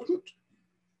is important,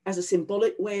 as a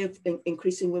symbolic way of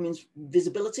increasing women's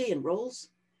visibility and roles,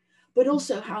 but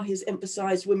also how he's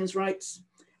emphasized women's rights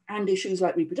and issues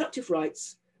like reproductive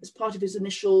rights as part of his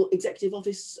initial executive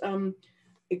office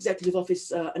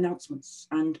announcements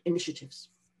and initiatives.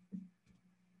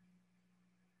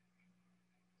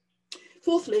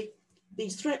 Fourthly,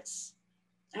 these threats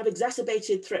have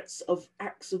exacerbated threats of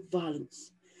acts of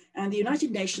violence. And the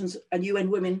United Nations and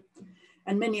UN Women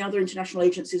and many other international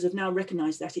agencies have now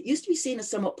recognized that. It used to be seen as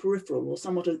somewhat peripheral or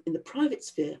somewhat in the private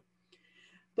sphere.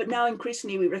 But now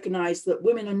increasingly we recognize that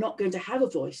women are not going to have a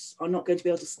voice, are not going to be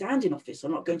able to stand in office, are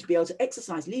not going to be able to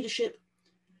exercise leadership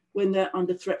when they're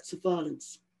under threats of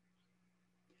violence.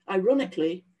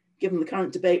 Ironically, given the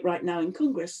current debate right now in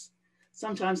Congress,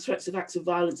 sometimes threats of acts of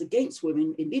violence against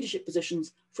women in leadership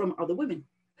positions from other women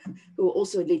who are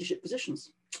also in leadership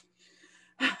positions.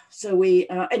 So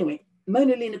anyway,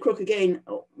 Mona Lena Crook, again,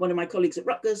 one of my colleagues at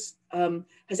Rutgers,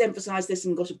 has emphasized this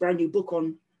and got a brand new book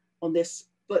on this,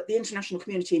 but the international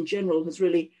community in general has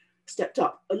really stepped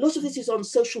up. A lot of this is on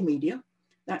social media.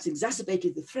 That's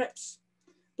exacerbated the threats,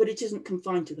 but it isn't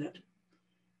confined to that.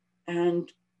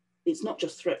 And it's not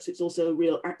just threats, it's also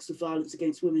real acts of violence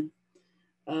against women,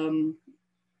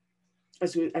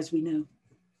 as we know.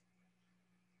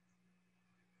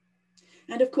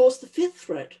 And of course, the fifth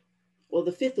threat, or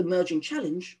the fifth emerging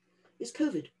challenge, is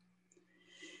COVID.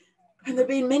 And there have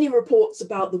been many reports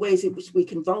about the ways in which we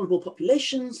can vulnerable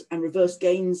populations and reverse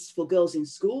gains for girls in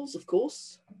schools, of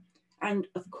course, and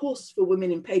of course for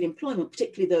women in paid employment,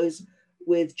 particularly those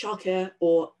with childcare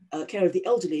or care of the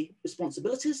elderly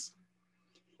responsibilities.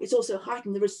 It's also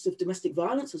heightened the risks of domestic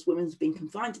violence as women have been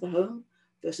confined to the home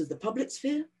versus the public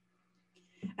sphere.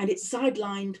 And it's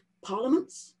sidelined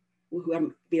parliaments who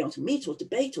haven't been able to meet or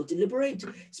debate or deliberate.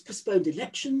 It's postponed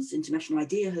elections. International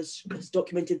IDEA has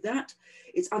documented that.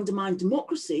 It's undermined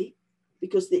democracy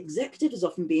because the executive has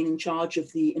often been in charge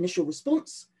of the initial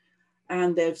response.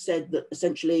 And they've said that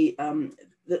essentially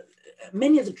that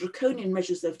many of the draconian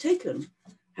measures they've taken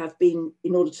have been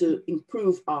in order to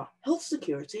improve our health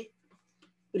security,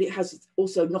 but it has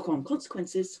also knock-on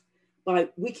consequences by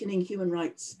weakening human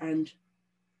rights and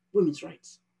women's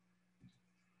rights.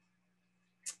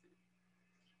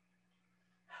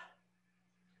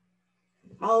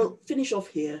 I'll finish off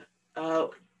here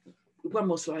with one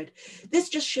more slide. This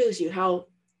just shows you how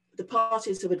the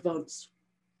parties have advanced.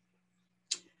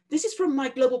 This is from my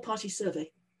global party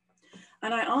survey.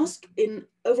 And I asked in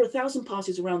over 1,000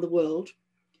 parties around the world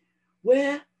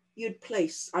where you'd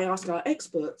place, I asked our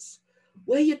experts,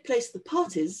 where you'd place the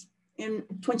parties in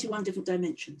 21 different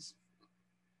dimensions.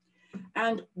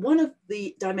 And one of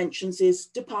the dimensions is,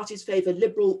 do parties favor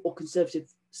liberal or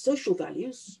conservative social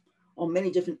values on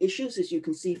many different issues, as you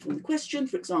can see from the question?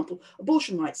 For example,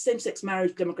 abortion rights, same-sex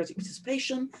marriage, democratic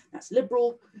participation, that's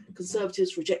liberal.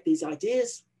 Conservatives reject these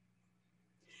ideas.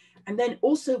 And then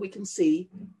also we can see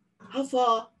how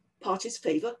far parties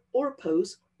favor or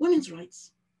oppose women's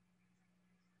rights.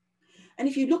 And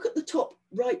if you look at the top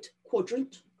right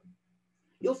quadrant,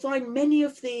 you'll find many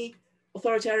of the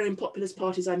authoritarian populist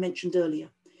parties I mentioned earlier.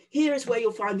 Here is where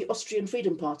you'll find the Austrian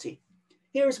Freedom Party.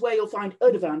 Here is where you'll find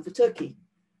Erdogan for Turkey.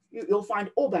 You'll find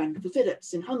Orban for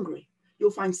Fidesz in Hungary.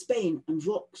 You'll find Spain and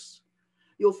Vox.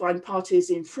 You'll find parties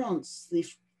in France, the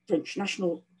French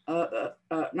National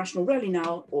Rally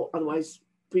now, or otherwise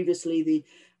previously the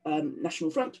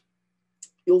National Front.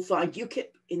 You'll find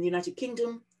UKIP in the United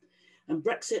Kingdom and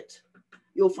Brexit.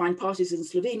 You'll find parties in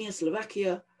Slovenia,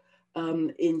 Slovakia,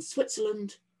 in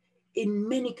Switzerland, in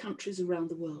many countries around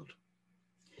the world.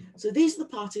 So these are the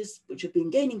parties which have been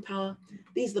gaining power.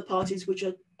 These are the parties which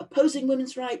are opposing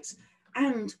women's rights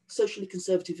and socially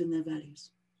conservative in their values.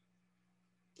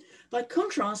 By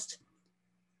contrast,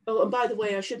 oh, and by the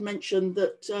way, I should mention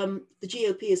that the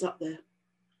GOP is up there.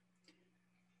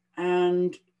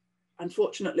 And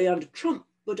unfortunately under Trump,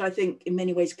 but I think in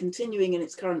many ways continuing in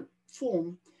its current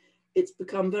form, it's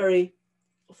become very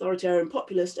authoritarian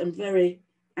populist and very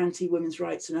anti-women's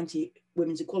rights and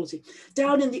anti-women's equality.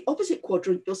 Down in the opposite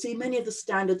quadrant, you'll see many of the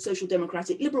standard social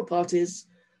democratic liberal parties,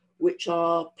 which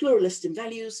are pluralist in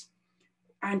values,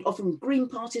 and often green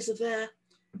parties are there,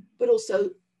 but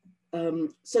also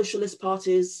socialist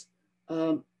parties,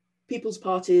 people's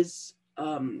parties,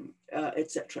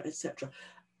 etc., etc.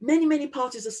 Many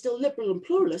parties are still liberal and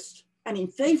pluralist and in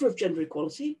favor of gender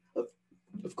equality,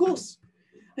 of course.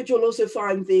 And you'll also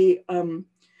find I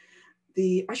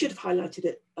should have highlighted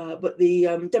it, but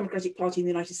the Democratic Party in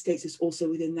the United States is also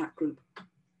within that group,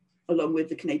 along with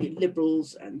the Canadian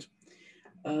Liberals and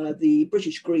the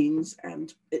British Greens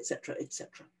and etc.,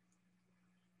 etc.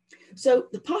 So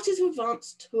the parties who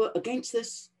advanced who are against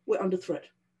this were under threat.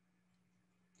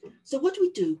 So what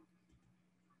do?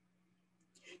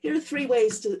 Here are three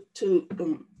ways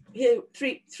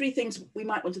three things we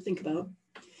might want to think about.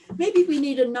 Maybe we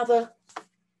need another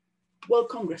World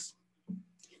Congress.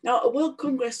 Now, a World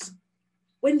Congress,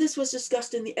 when this was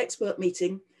discussed in the expert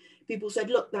meeting, people said,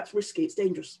 look, that's risky, it's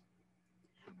dangerous.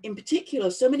 In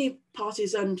particular, so many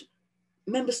parties and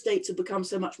member states have become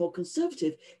so much more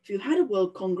conservative. If you had a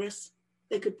World Congress,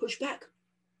 they could push back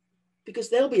because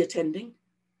they'll be attending.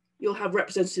 You'll have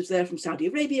representatives there from Saudi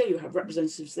Arabia, you'll have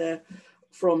representatives there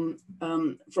from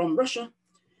Russia,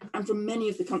 and from many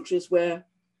of the countries where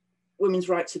women's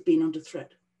rights have been under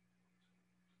threat.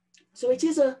 So it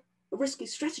is a risky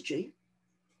strategy.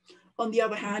 On the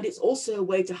other hand, it's also a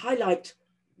way to highlight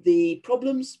the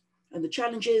problems and the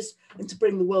challenges and to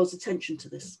bring the world's attention to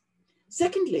this.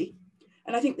 Secondly,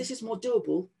 and I think this is more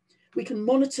doable, we can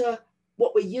monitor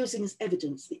what we're using as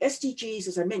evidence. The SDGs,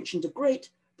 as I mentioned, are great,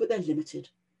 but they're limited.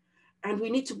 And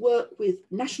we need to work with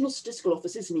national statistical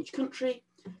offices in each country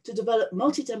to develop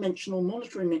multidimensional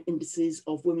monitoring indices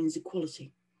of women's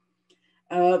equality.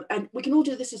 And we can all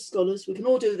do this as scholars, we can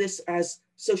all do this as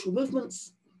social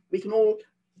movements, we can all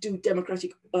do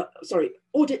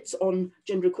audits on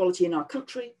gender equality in our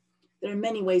country. There are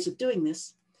many ways of doing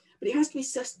this, but it has to be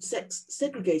sex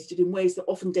segregated in ways that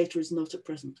often data is not at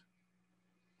present.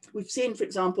 We've seen, for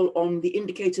example, on the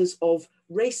indicators of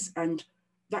race and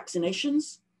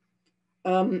vaccinations,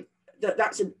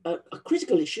 that's a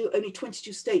critical issue. Only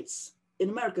 22 states in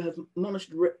America have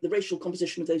monitored the racial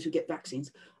composition of those who get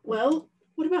vaccines. Well,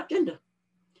 what about gender?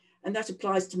 And that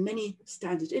applies to many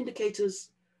standard indicators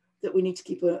that we need to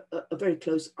keep a very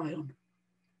close eye on.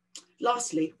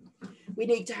 Lastly, we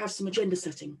need to have some agenda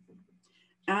setting,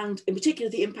 and in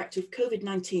particular the impact of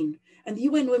COVID-19. And the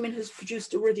UN Women has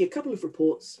produced already a couple of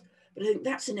reports, but I think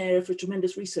that's an area for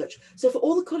tremendous research. So for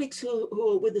all the colleagues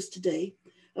who are with us today,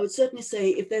 I would certainly say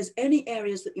if there's any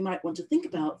areas that you might want to think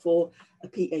about for a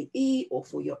PAE or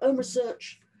for your own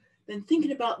research, then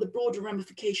thinking about the broader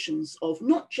ramifications of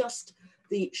not just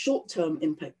the short-term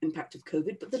impact of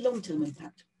COVID, but the long-term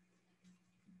impact.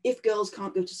 If girls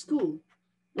can't go to school,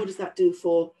 what does that do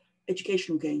for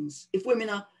educational gains? If women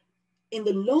are in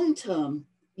the long term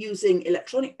using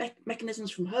electronic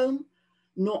mechanisms from home,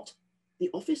 not the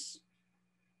office,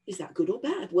 is that good or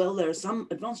bad? Well, there are some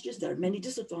advantages, there are many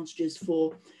disadvantages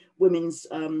for women's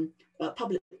in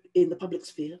the public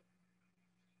sphere.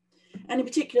 And in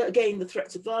particular, again, the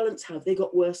threats of violence, how have they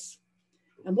got worse?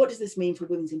 And what does this mean for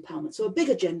women's empowerment? So a big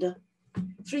agenda,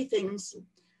 three things.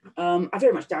 I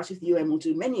very much doubt if the UN will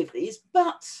do many of these,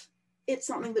 but it's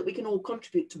something that we can all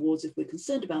contribute towards if we're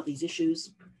concerned about these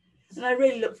issues. And I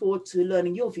really look forward to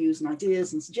learning your views and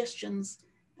ideas and suggestions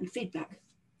and feedback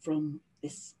from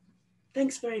this.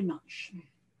 Thanks very much.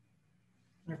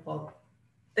 Wonderful.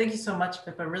 Thank you so much,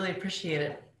 Pippa. Really appreciate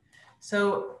it.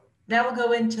 So now we'll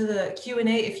go into the Q&A.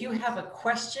 If you have a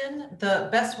question, the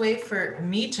best way for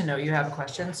me to know you have a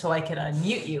question so I can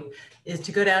unmute you is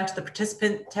to go down to the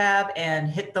participant tab and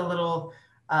hit the little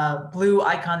blue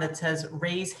icon that says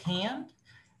raise hand.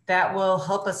 That will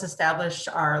help us establish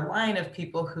our line of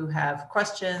people who have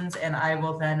questions, and I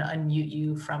will then unmute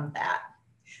you from that.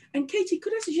 And Katie,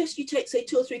 could I suggest you take, say,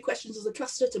 2 or 3 questions as a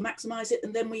cluster to maximize it,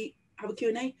 and then we have a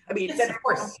Q&A? I mean, yes, of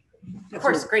course. Of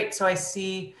course, great. So I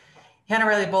see Hannah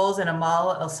Riley Bowles and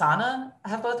Amal Elsana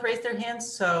have both raised their hands.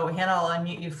 So Hannah, I'll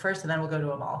unmute you first, and then we'll go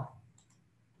to Amal.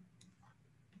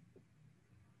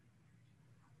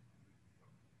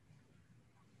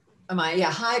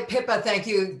 Yeah, hi, Pippa, thank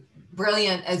you.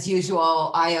 Brilliant as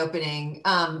usual, eye-opening.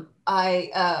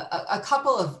 a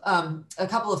couple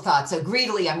of thoughts. So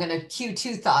greedily, I'm going to cue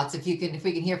two thoughts if we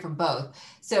can hear from both.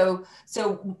 So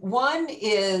one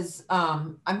is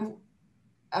I'm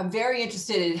very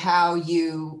interested in how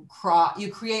you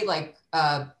create like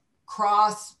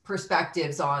cross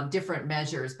perspectives on different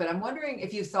measures, but I'm wondering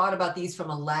if you've thought about these from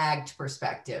a lagged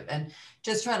perspective, and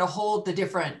just trying to hold the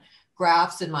different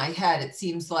graphs in my head. It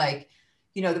seems like,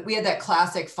 you know, that we had that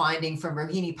classic finding from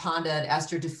Rohini Panda and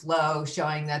Esther Duflo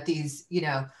showing that these, you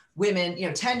know, women, you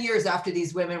know, 10 years after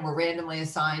these women were randomly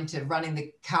assigned to running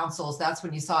the councils, that's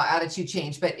when you saw attitude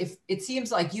change. But if it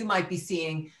seems like you might be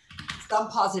seeing some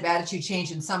positive attitude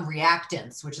change and some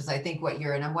reactance, which is, I think, what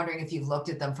and I'm wondering if you've looked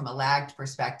at them from a lagged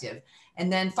perspective.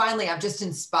 And then finally, I'm just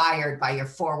inspired by your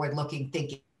forward-looking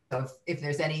thinking. So if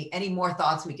there's any more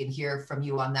thoughts we can hear from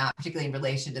you on that, particularly in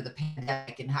relation to the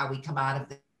pandemic and how we come out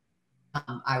of it,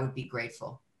 I would be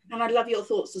grateful. And I'd love your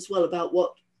thoughts as well about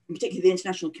what particularly the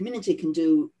international community can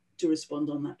do to respond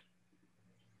on that.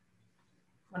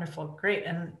 Wonderful, great.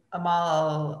 And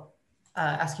Amal,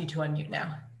 I'll ask you to unmute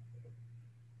now.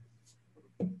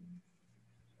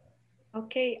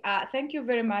 Okay, thank you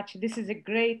very much. This is a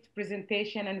great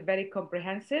presentation and very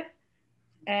comprehensive.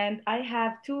 And I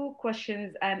have two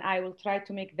questions, and I will try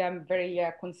to make them very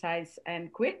concise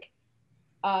and quick.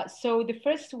 So the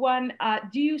first one,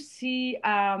 do you see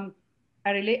a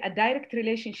direct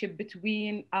relationship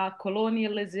between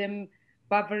colonialism,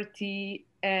 poverty,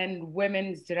 and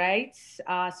women's rights,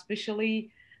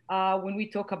 especially when we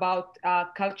talk about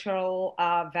cultural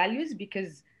values?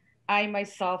 Because I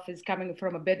myself is coming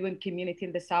from a Bedouin community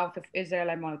in the south of Israel.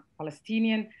 I'm a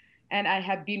Palestinian, and I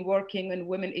have been working on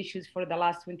women issues for the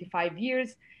last 25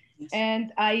 years. Yes.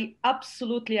 And I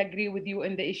absolutely agree with you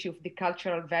in the issue of the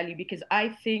cultural value, because I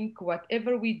think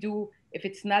whatever we do, if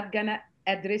it's not gonna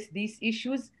address these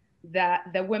issues,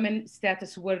 the women's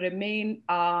status will remain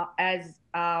as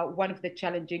one of the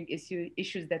challenging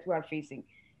issues that we are facing.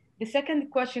 The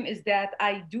second question is that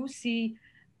I do see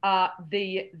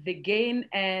the gain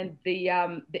and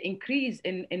the increase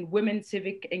in women's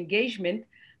civic engagement,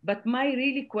 but my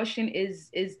really question is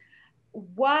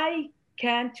why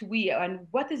can't we, and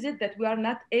what is it that we are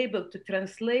not able to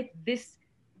translate this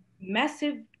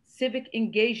massive civic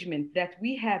engagement that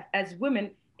we have as women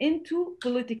into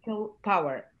political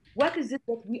power? What is it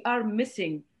that we are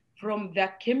missing from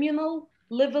the communal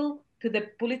level to the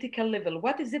political level?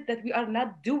 What is it that we are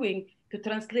not doing to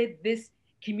translate this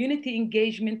community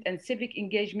engagement and civic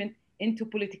engagement into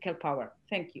political power?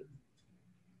 Thank you.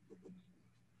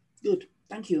 Good,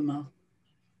 thank you, Amal.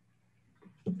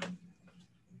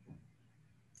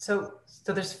 So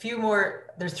there's three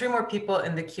more people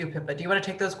in the queue, Pippa. Do you want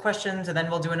to take those questions and then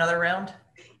we'll do another round?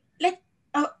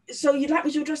 So you'd like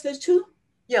me to address those two?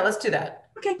 Yeah, let's do that.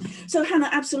 Okay, so Hannah,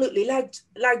 absolutely,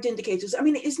 lagged indicators. I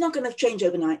mean, it's not going to change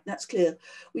overnight, that's clear.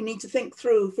 We need to think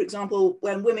through, for example,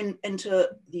 when women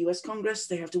enter the US Congress,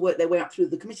 they have to work their way up through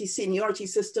the committee seniority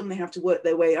system, they have to work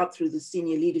their way up through the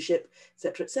senior leadership, et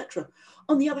cetera, et cetera.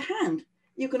 On the other hand,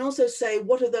 you can also say,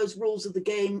 what are those rules of the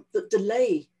game that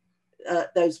delay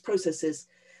those processes?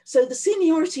 So the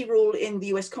seniority rule in the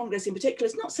US Congress in particular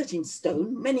is not set in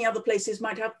stone. Many other places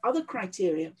might have other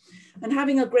criteria, and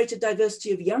having a greater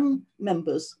diversity of young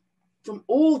members from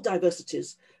all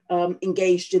diversities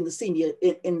engaged in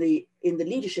the in the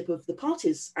leadership of the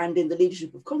parties and in the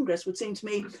leadership of Congress would seem to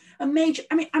me a major.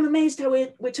 I mean, I'm amazed how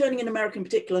we're turning in America in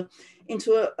particular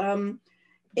into an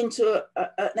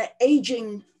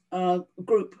aging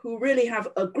group who really have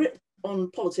a grip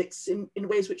on politics in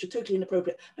ways which are totally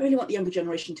inappropriate. I really want the younger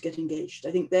generation to get engaged.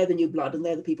 I think they're the new blood and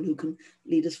they're the people who can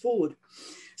lead us forward.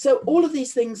 So all of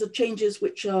these things are changes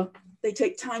which they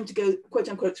take time to go, quote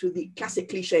unquote, through the classic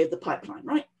cliche of the pipeline,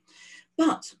 right?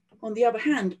 But on the other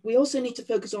hand, we also need to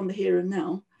focus on the here and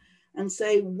now and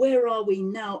say, where are we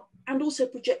now? And also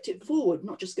project it forward,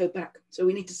 not just go back. So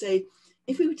we need to say,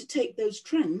 if we were to take those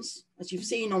trends, as you've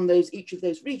seen on each of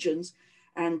those regions,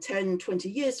 and 10, 20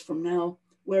 years from now,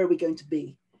 where are we going to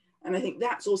be? And I think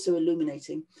that's also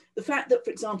illuminating. The fact that,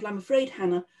 for example, I'm afraid,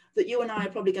 Hannah, that you and I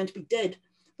are probably going to be dead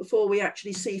before we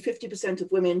actually see 50%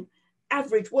 of women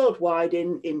average worldwide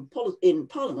in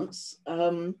parliaments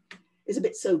is a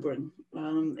bit sobering.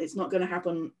 It's not going to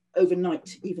happen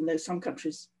overnight, even though some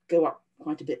countries go up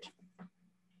quite a bit.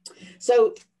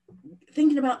 So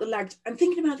thinking about the lags and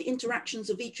thinking about the interactions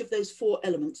of each of those four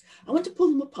elements, I want to pull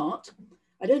them apart.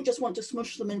 I don't just want to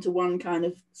smush them into one kind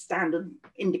of standard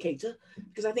indicator,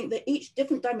 because I think they're each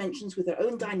different dimensions with their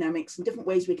own dynamics and different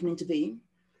ways we can intervene,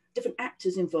 different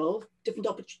actors involved, different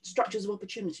structures of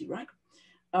opportunity, right?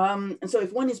 And so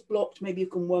if one is blocked, maybe you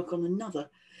can work on another.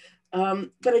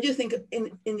 But I do think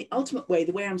in the ultimate way,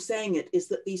 the way I'm saying it is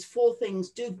that these four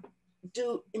things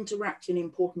do interact in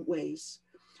important ways.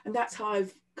 And that's how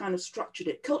I've kind of structured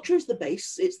it. Culture is the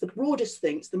base. It's the broadest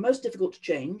thing. It's the most difficult to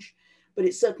change, but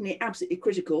it's certainly absolutely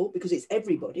critical because it's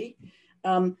everybody.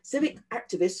 Civic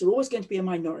activists are always going to be a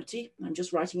minority. I'm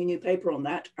just writing a new paper on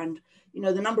that. And, you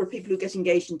know, the number of people who get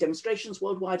engaged in demonstrations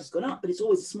worldwide has gone up, but it's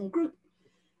always a small group.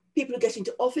 People who get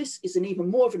into office is an even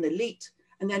more of an elite.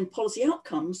 And then policy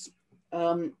outcomes,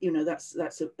 you know, that's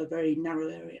a very narrow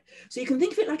area. So you can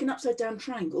think of it like an upside down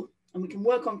triangle, and we can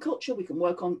work on culture, we can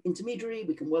work on intermediary,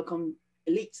 we can work on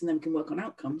elites, and then we can work on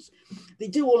outcomes. They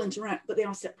do all interact, but they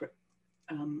are separate,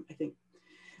 I think.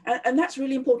 And that's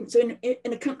really important. So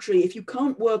in a country, if you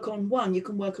can't work on one, you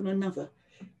can work on another.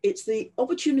 It's the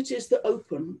opportunities that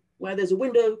open where there's a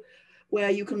window where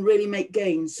you can really make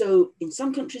gains. So in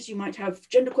some countries, you might have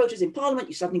gender quotas in parliament,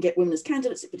 you suddenly get women as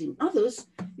candidates, but in others,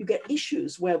 you get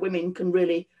issues where women can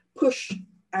really push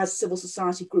as civil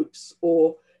society groups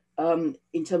or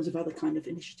in terms of other kind of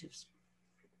initiatives.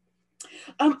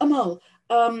 Amal,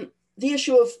 the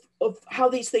issue of how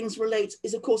these things relate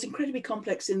is, of course, incredibly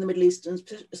complex in the Middle East, and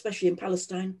especially in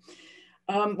Palestine,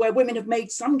 where women have made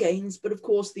some gains, but of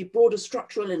course, the broader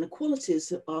structural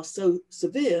inequalities are so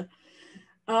severe.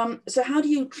 So how do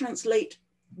you translate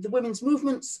the women's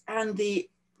movements and the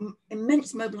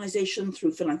immense mobilization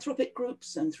through philanthropic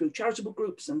groups and through charitable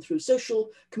groups and through social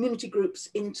community groups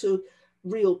into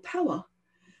real power?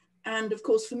 And of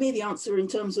course, for me, the answer in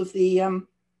terms of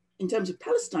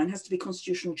Palestine has to be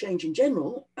constitutional change in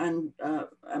general and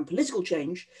political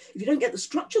change. If you don't get the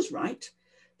structures right,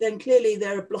 then clearly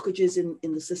there are blockages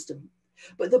in the system.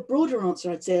 But the broader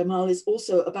answer, I'd say, Amal, is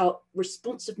also about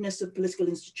responsiveness of political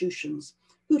institutions.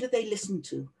 Who do they listen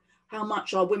to? How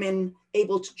much are women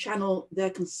able to channel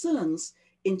their concerns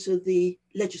into the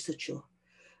legislature?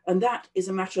 And that is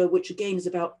a matter which, again, is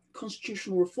about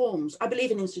constitutional reforms. I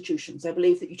believe in institutions. I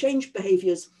believe that you change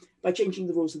behaviors by changing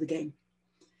the rules of the game.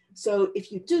 So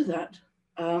if you do that,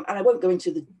 and I won't go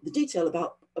into the detail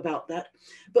about that,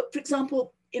 but for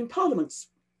example, in parliaments,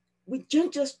 we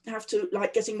don't just have to,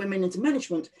 like getting women into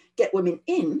management, get women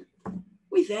in.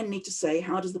 We then need to say,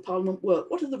 how does the parliament work?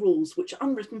 What are the rules which are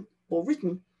unwritten or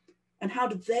written? And how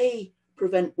do they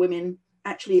prevent women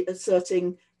actually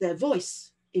asserting their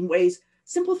voice in ways?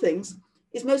 Simple things.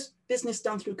 Is most business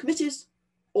done through committees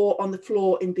or on the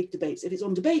floor in big debates? If it's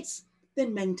on debates,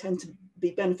 then men tend to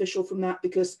be beneficial from that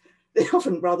because they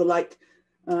often rather like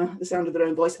the sound of their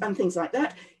own voice and things like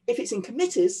that. If it's in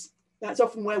committees, that's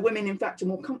often where women, in fact, are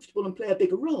more comfortable and play a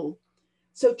bigger role.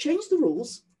 So change the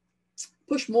rules,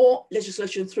 push more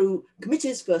legislation through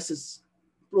committees versus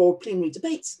broad plenary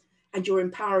debates, and you're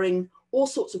empowering all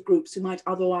sorts of groups who might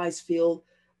otherwise feel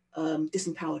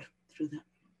disempowered through that.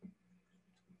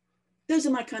 Those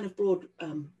are my kind of broad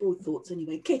thoughts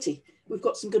anyway. Katie, we've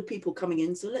got some good people coming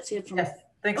in, so let's hear from... Yes,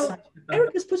 thanks so much.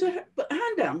 Erica's put her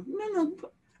hand down. No.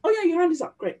 Oh yeah, your hand is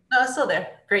up, great. No, it's still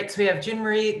there. Great, so we have June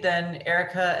Marie, then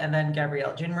Erica, and then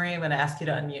Gabrielle. June Marie, I'm gonna ask you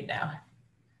to unmute now.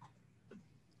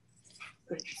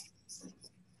 Great.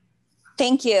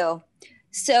 Thank you.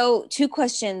 So 2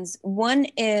 questions. One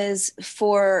is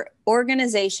for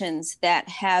organizations that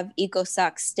have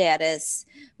ECOSOC status,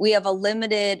 we have a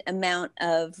limited amount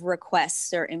of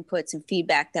requests or inputs and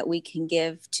feedback that we can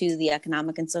give to the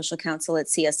Economic and Social Council at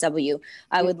CSW.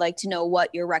 I would like to know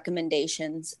what your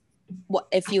recommendations,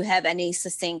 if you have any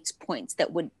succinct points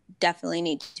that would definitely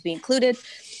need to be included.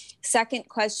 Second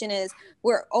question is,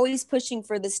 we're always pushing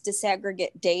for this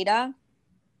disaggregate data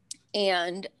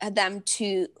and them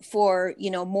for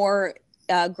more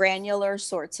granular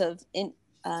sorts of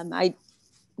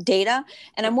data.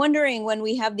 And I'm wondering, when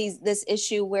we have this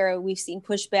issue where we've seen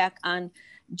pushback on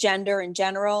gender in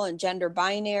general and gender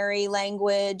binary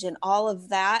language and all of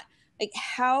that, like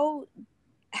how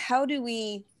do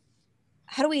we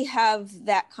have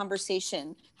that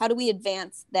conversation? How do we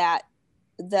advance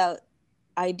the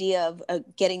idea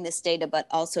of getting this data, but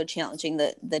also challenging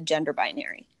the gender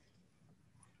binary?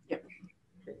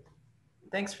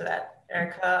 Thanks for that.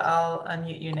 Erica, I'll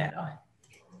unmute you now.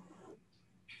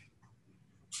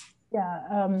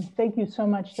 Yeah, thank you so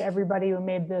much to everybody who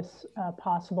made this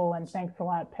possible, and thanks a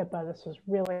lot, Pippa. This was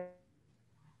really...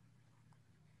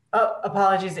 Oh,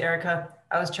 apologies, Erica.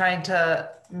 I was trying to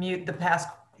mute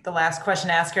the last question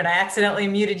asker and I accidentally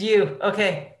muted you.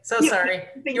 Okay, so sorry.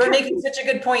 You were making such a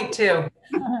good point too.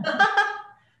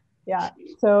 Yeah,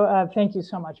 so thank you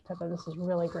so much, Pippa. This is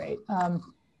really great.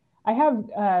 I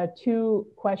have 2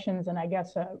 questions and I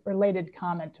guess a related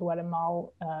comment to what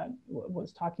Amal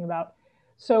was talking about.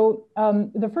 So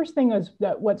the first thing is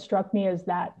that what struck me is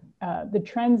that the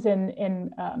trends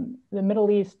in the Middle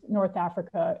East, North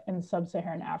Africa, and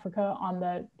Sub-Saharan Africa on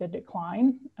the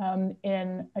decline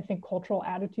in, I think, cultural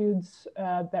attitudes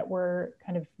that were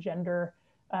kind of gender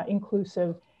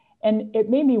inclusive. And it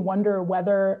made me wonder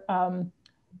whether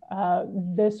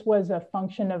this was a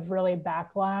function of really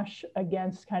backlash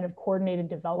against kind of coordinated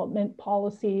development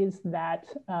policies that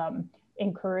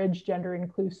encourage gender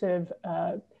inclusive,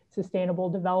 sustainable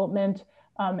development.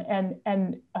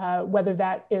 And whether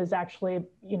that is actually,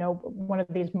 you know, one of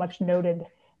these much noted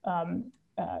kind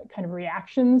of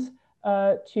reactions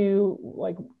to,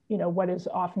 like, you know, what is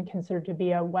often considered to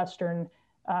be a Western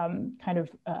kind of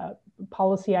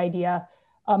policy idea,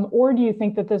 or do you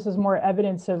think that this is more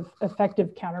evidence of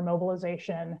effective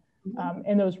counter-mobilization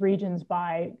in those regions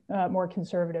by more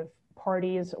conservative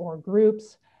parties or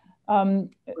groups? And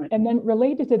then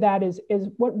related to that is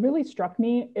what really struck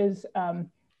me is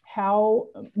how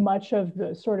much of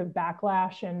the sort of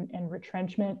backlash and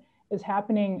retrenchment is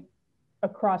happening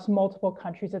across multiple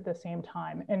countries at the same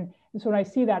time. And so when I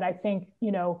see that, I think,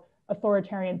 you know,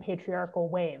 authoritarian patriarchal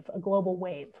wave, a global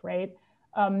wave, right?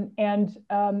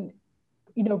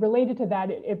 You know, related to that,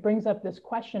 it brings up this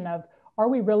question of, are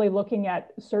we really looking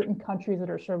at certain countries that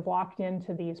are sort of locked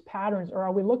into these patterns, or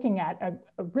are we looking at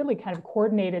a really kind of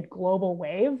coordinated global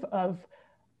wave of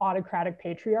autocratic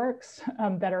patriarchs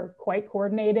that are quite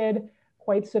coordinated,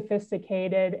 quite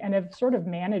sophisticated, and have sort of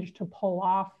managed to pull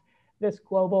off this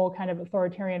global kind of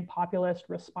authoritarian populist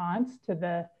response to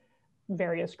the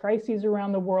various crises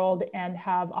around the world, and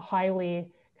have a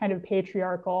highly kind of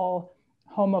patriarchal,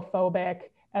 homophobic,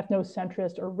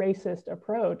 ethnocentrist, or racist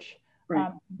approach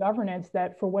governance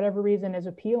that for whatever reason is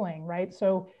appealing, right?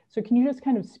 So can you just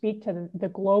kind of speak to the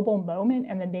global moment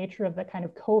and the nature of the kind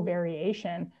of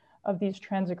co-variation of these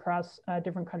trends across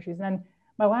different countries? And then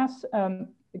my last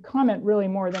comment, really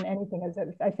more than anything, is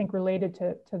that I think related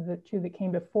to the two that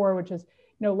came before, which is,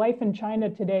 you know, life in China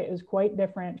today is quite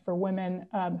different for women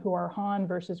who are Han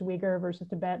versus Uyghur versus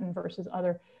Tibetan versus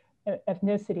other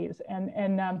ethnicities.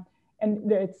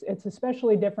 And it's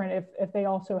especially different if they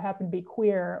also happen to be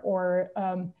queer or,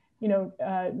 you know,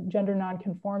 gender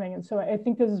non-conforming. And so I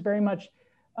think this is very much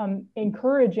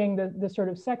encouraging the sort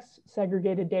of sex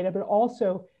segregated data, but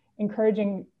also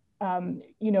encouraging,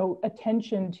 you know,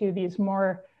 attention to these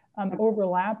more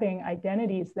overlapping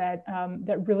identities that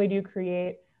really do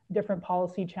create different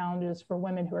policy challenges for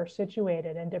women who are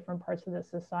situated in different parts of the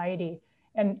society.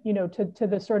 And, you know, to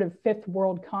the sort of fifth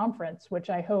world conference,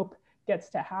 which I hope gets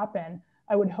to happen,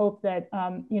 I would hope that,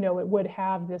 you know, it would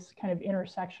have this kind of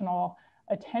intersectional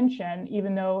attention,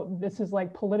 even though this is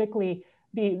like politically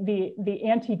the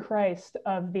antichrist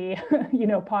of the, you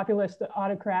know, populist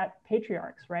autocrat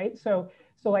patriarchs, right? So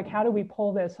like, how do we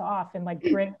pull this off and like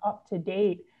bring up to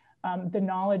date the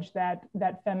knowledge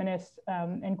that feminists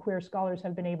and queer scholars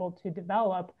have been able to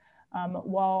develop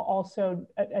while also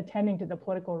attending to the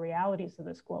political realities of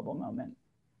this global moment?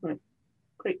 Right,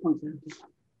 great point.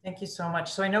 Thank you so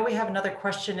much. So I know we have another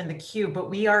question in the queue,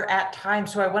 but we are at time.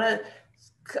 So I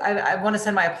want to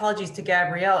send my apologies to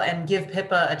Gabrielle and give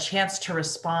Pippa a chance to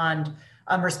respond,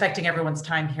 respecting everyone's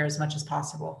time here as much as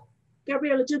possible.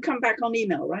 Gabriella, do come back on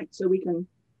email, right? So we can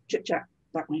chit chat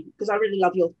that way, because I really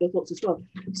love your thoughts as well.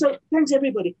 So thanks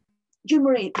everybody. Jim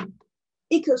Marie,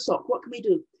 ECOSOC, what can we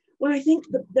do? Well, I think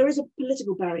that there is a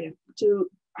political barrier to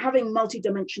having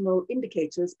multi-dimensional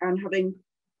indicators and having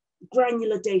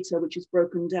granular data which is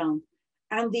broken down.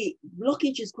 And the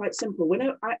blockage is quite simple. When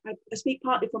I speak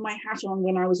partly from my hat on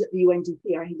when I was at the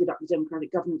UNDP, I headed up the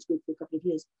Democratic Governance Group for a couple of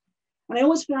years. And I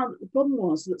always found that the problem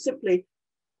was that simply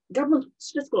government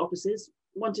statistical offices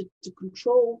wanted to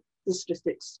control the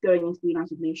statistics going into the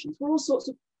United Nations for all sorts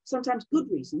of sometimes good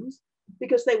reasons,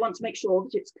 because they want to make sure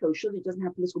that it's kosher, that it doesn't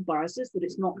have political biases, that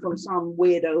it's not from some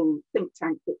weirdo think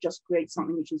tank that just creates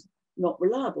something which is not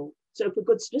reliable. So for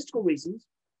good statistical reasons,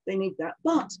 they need that.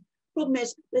 But the problem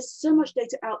is there's so much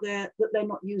data out there that they're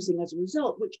not using as a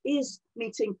result, which is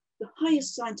meeting the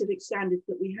highest scientific standards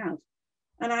that we have.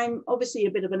 And I'm obviously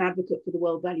a bit of an advocate for the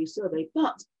World Value Survey,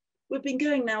 but we've been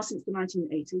going now since the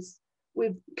 1980s.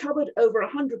 We've covered over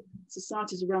 100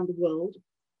 societies around the world.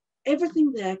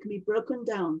 Everything there can be broken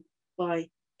down by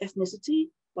ethnicity,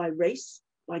 by race,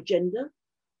 by gender,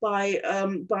 by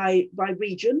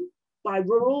region, by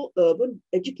rural, urban,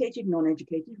 educated,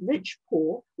 non-educated, rich,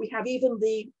 poor. We have even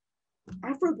the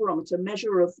Afrobarometer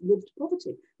measure of lived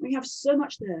poverty. We have so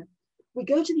much there. We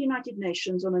go to the United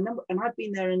Nations on a number, and I've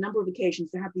been there on a number of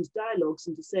occasions to have these dialogues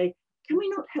and to say, can we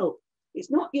not help?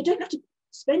 It's not, you don't have to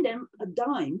spend a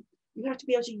dime. You have to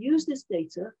be able to use this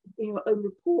data in your own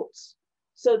reports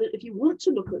so that if you want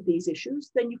to look at these issues,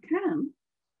 then you can.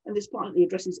 And this partly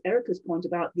addresses Erica's point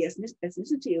about the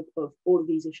ethnicity of all of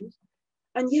these issues.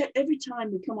 And yet every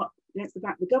time we come up against the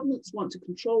fact the governments want to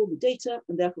control the data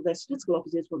and therefore their statistical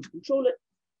offices want to control it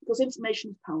because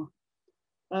information is power.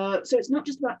 So it's not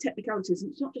just about technicalities,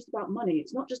 and it's not just about money.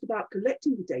 It's not just about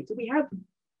collecting the data.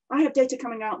 I have data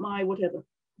coming out my whatever,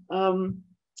 and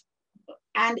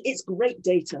it's great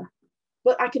data,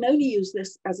 but I can only use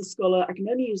this as a scholar. I can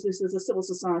only use this as a civil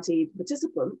society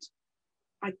participant.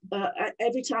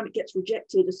 Every time it gets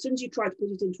rejected, as soon as you try to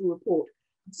put it into a report.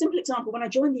 Simple example, when I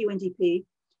joined the UNDP,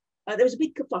 there was a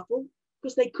big kerfuffle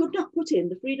because they could not put in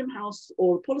the Freedom House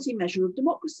or the policy measure of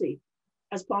democracy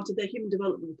as part of their human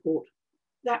development report.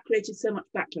 That created so much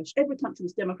backlash. Every country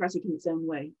was democratic in its own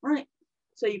way, right?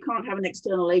 So you can't have an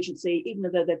external agency, even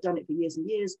though they've done it for years and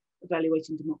years,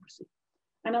 evaluating democracy.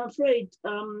 And I'm afraid,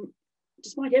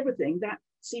 despite everything, that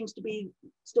seems to be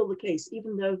still the case,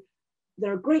 even though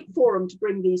they're a great forum to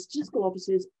bring these statistical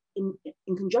offices in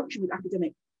conjunction with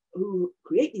academics who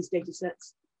create these data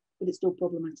sets, but it's still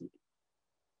problematic.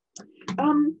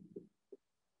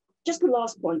 Just the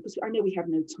last point, because I know we have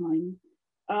no time.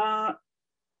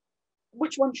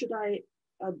 Which one should I,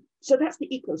 so that's the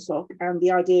ECOSOC and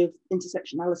the idea of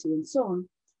intersectionality and so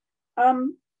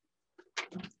on.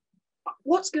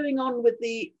 What's going on with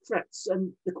the threats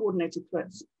and the coordinated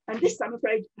threats? And this, I'm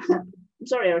afraid, I'm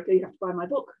sorry, Erica, you have to buy my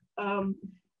book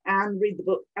and read the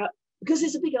book, because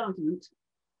it's a big argument.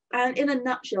 And in a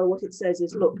nutshell, what it says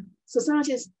is, look,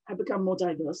 societies have become more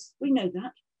diverse. We know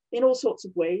that in all sorts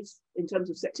of ways, in terms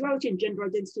of sexuality and gender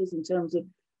identities, in terms of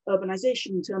urbanization,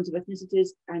 in terms of ethnicities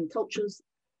and cultures.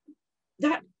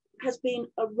 That has been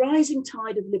a rising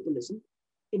tide of liberalism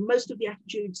in most of the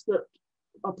attitudes that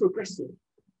are progressive.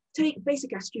 Take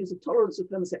basic attitudes of tolerance of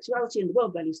homosexuality and the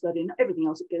World Value Study and everything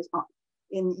else, it goes up.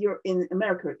 In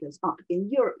America, it goes up. In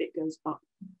Europe, it goes up.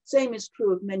 Same is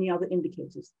true of many other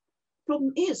indicators.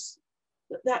 Problem is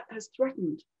that has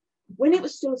threatened. When it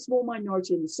was still a small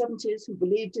minority in the 70s who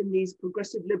believed in these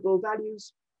progressive liberal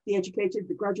values, the educated,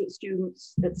 the graduate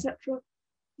students, etc.,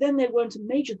 then they weren't a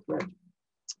major threat.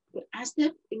 But as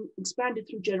they've expanded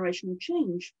through generational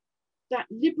change, that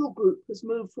liberal group has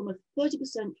moved from a 30%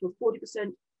 to a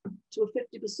 40% to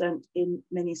a 50% in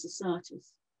many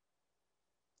societies.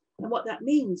 And what that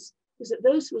means is that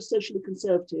those who are socially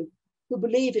conservative, who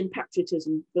believe in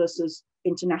patriotism versus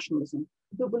internationalism,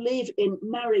 who believe in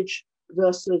marriage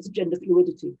versus gender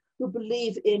fluidity, who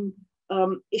believe in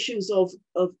issues of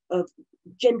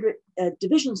gender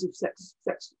divisions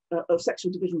of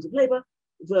sexual divisions of labor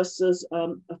versus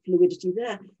a fluidity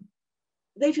there,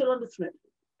 they feel under threat.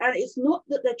 And it's not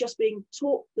that they're just being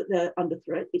taught that they're under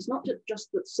threat. It's not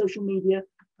just that social media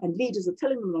and leaders are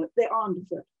telling them that they are under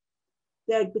threat.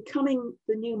 They're becoming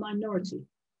the new minority.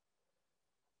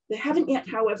 They haven't yet,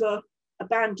 however,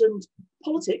 abandoned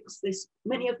politics.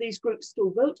 Many of these groups still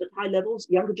vote at high levels.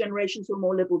 Younger generations who are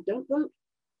more liberal don't vote.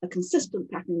 A consistent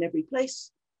pattern in every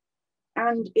place.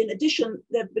 And in addition,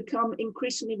 they've become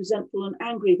increasingly resentful and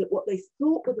angry that what they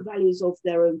thought were the values of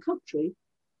their own country,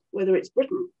 whether it's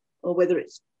Britain or whether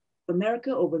it's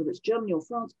America or whether it's Germany or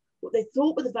France, what they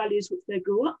thought were the values which they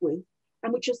grew up with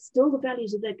and which are still the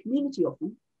values of their community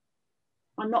often,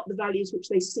 are not the values which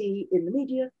they see in the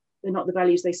media. They're not the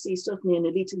values they see certainly in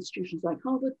elite institutions like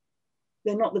Harvard.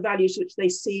 They're not the values which they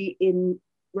see in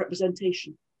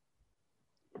representation.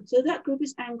 So that group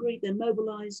is angry, they're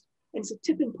mobilized, and it's a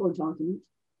tipping point argument.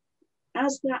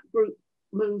 As that group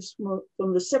moves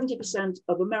from the 70%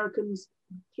 of Americans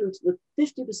through to the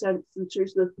 50% and through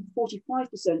to the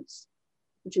 45%,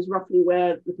 which is roughly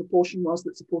where the proportion was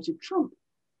that supported Trump,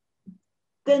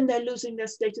 then they're losing their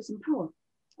status and power,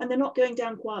 and they're not going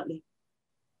down quietly.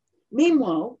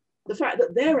 Meanwhile, the fact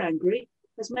that they're angry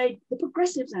has made the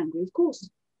progressives angry, of course,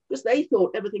 because they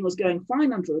thought everything was going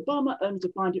fine under Obama, only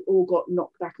to find it all got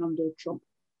knocked back under Trump.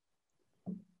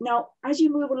 Now, as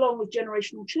you move along with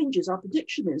generational changes, our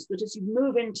prediction is that as you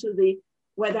move into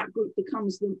where that group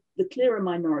becomes the clearer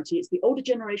minority, it's the older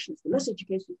generation, it's the less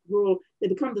educated, it's rural, they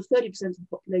become the 30% of the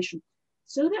population.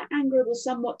 So that anger will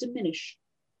somewhat diminish,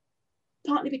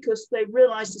 partly because they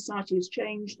realize society has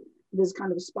changed. There's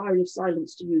kind of a spiral of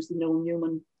silence, to use the Noel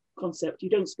Newman concept. You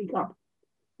don't speak up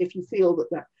if you feel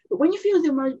that. But when you feel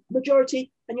the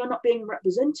majority and you're not being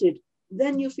represented,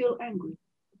 then you feel angry.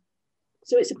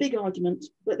 So it's a big argument,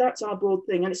 but that's our broad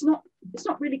thing. And it's not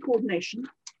really coordination.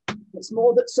 It's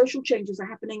more that social changes are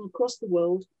happening across the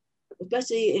world,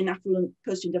 especially in affluent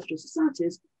post-industrial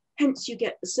societies. Hence, you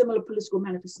get similar political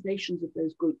manifestations of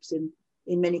those groups in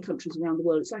many countries around the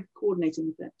world. It's like a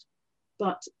coordinating effect.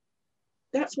 But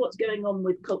that's what's going on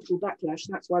with cultural backlash.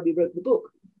 That's why we wrote the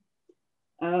book.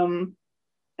 And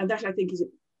that, I think, it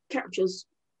captures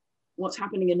what's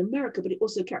happening in America, but it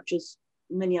also captures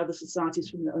many other societies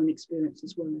from their own experience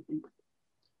as well, I think.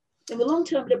 In the long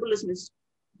term, liberalism is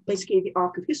basically the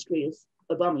arc of history, as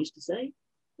Obama used to say.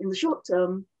 In the short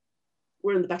term,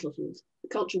 we're in the battlefield. The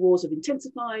culture wars have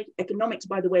intensified. Economics,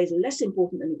 by the way, is less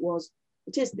important than it was.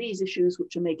 It is these issues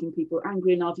which are making people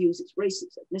angry in our views. It's race,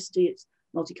 it's ethnicity, it's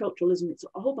multiculturalism, it's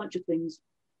a whole bunch of things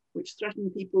which threaten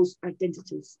people's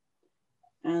identities.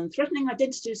 And threatening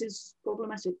identities is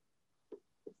problematic.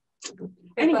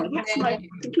 Anyway, that's my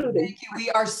concluding. Thank you. We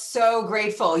are so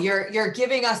grateful. You're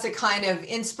giving us a kind of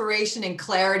inspiration and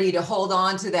clarity to hold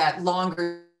on to that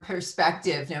longer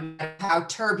perspective, no matter how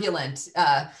turbulent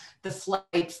the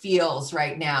flight feels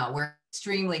right now. We're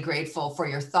extremely grateful for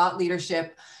your thought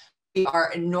leadership. We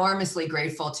are enormously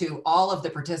grateful to all of the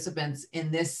participants in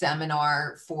this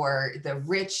seminar for the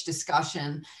rich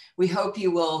discussion. We hope you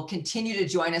will continue to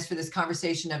join us for this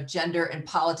conversation of gender and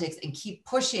politics and keep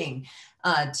pushing,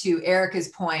 to Erica's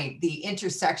point, the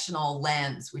intersectional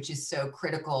lens, which is so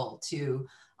critical to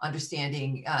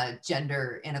understanding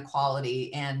gender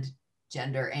inequality and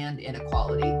gender and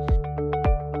inequality.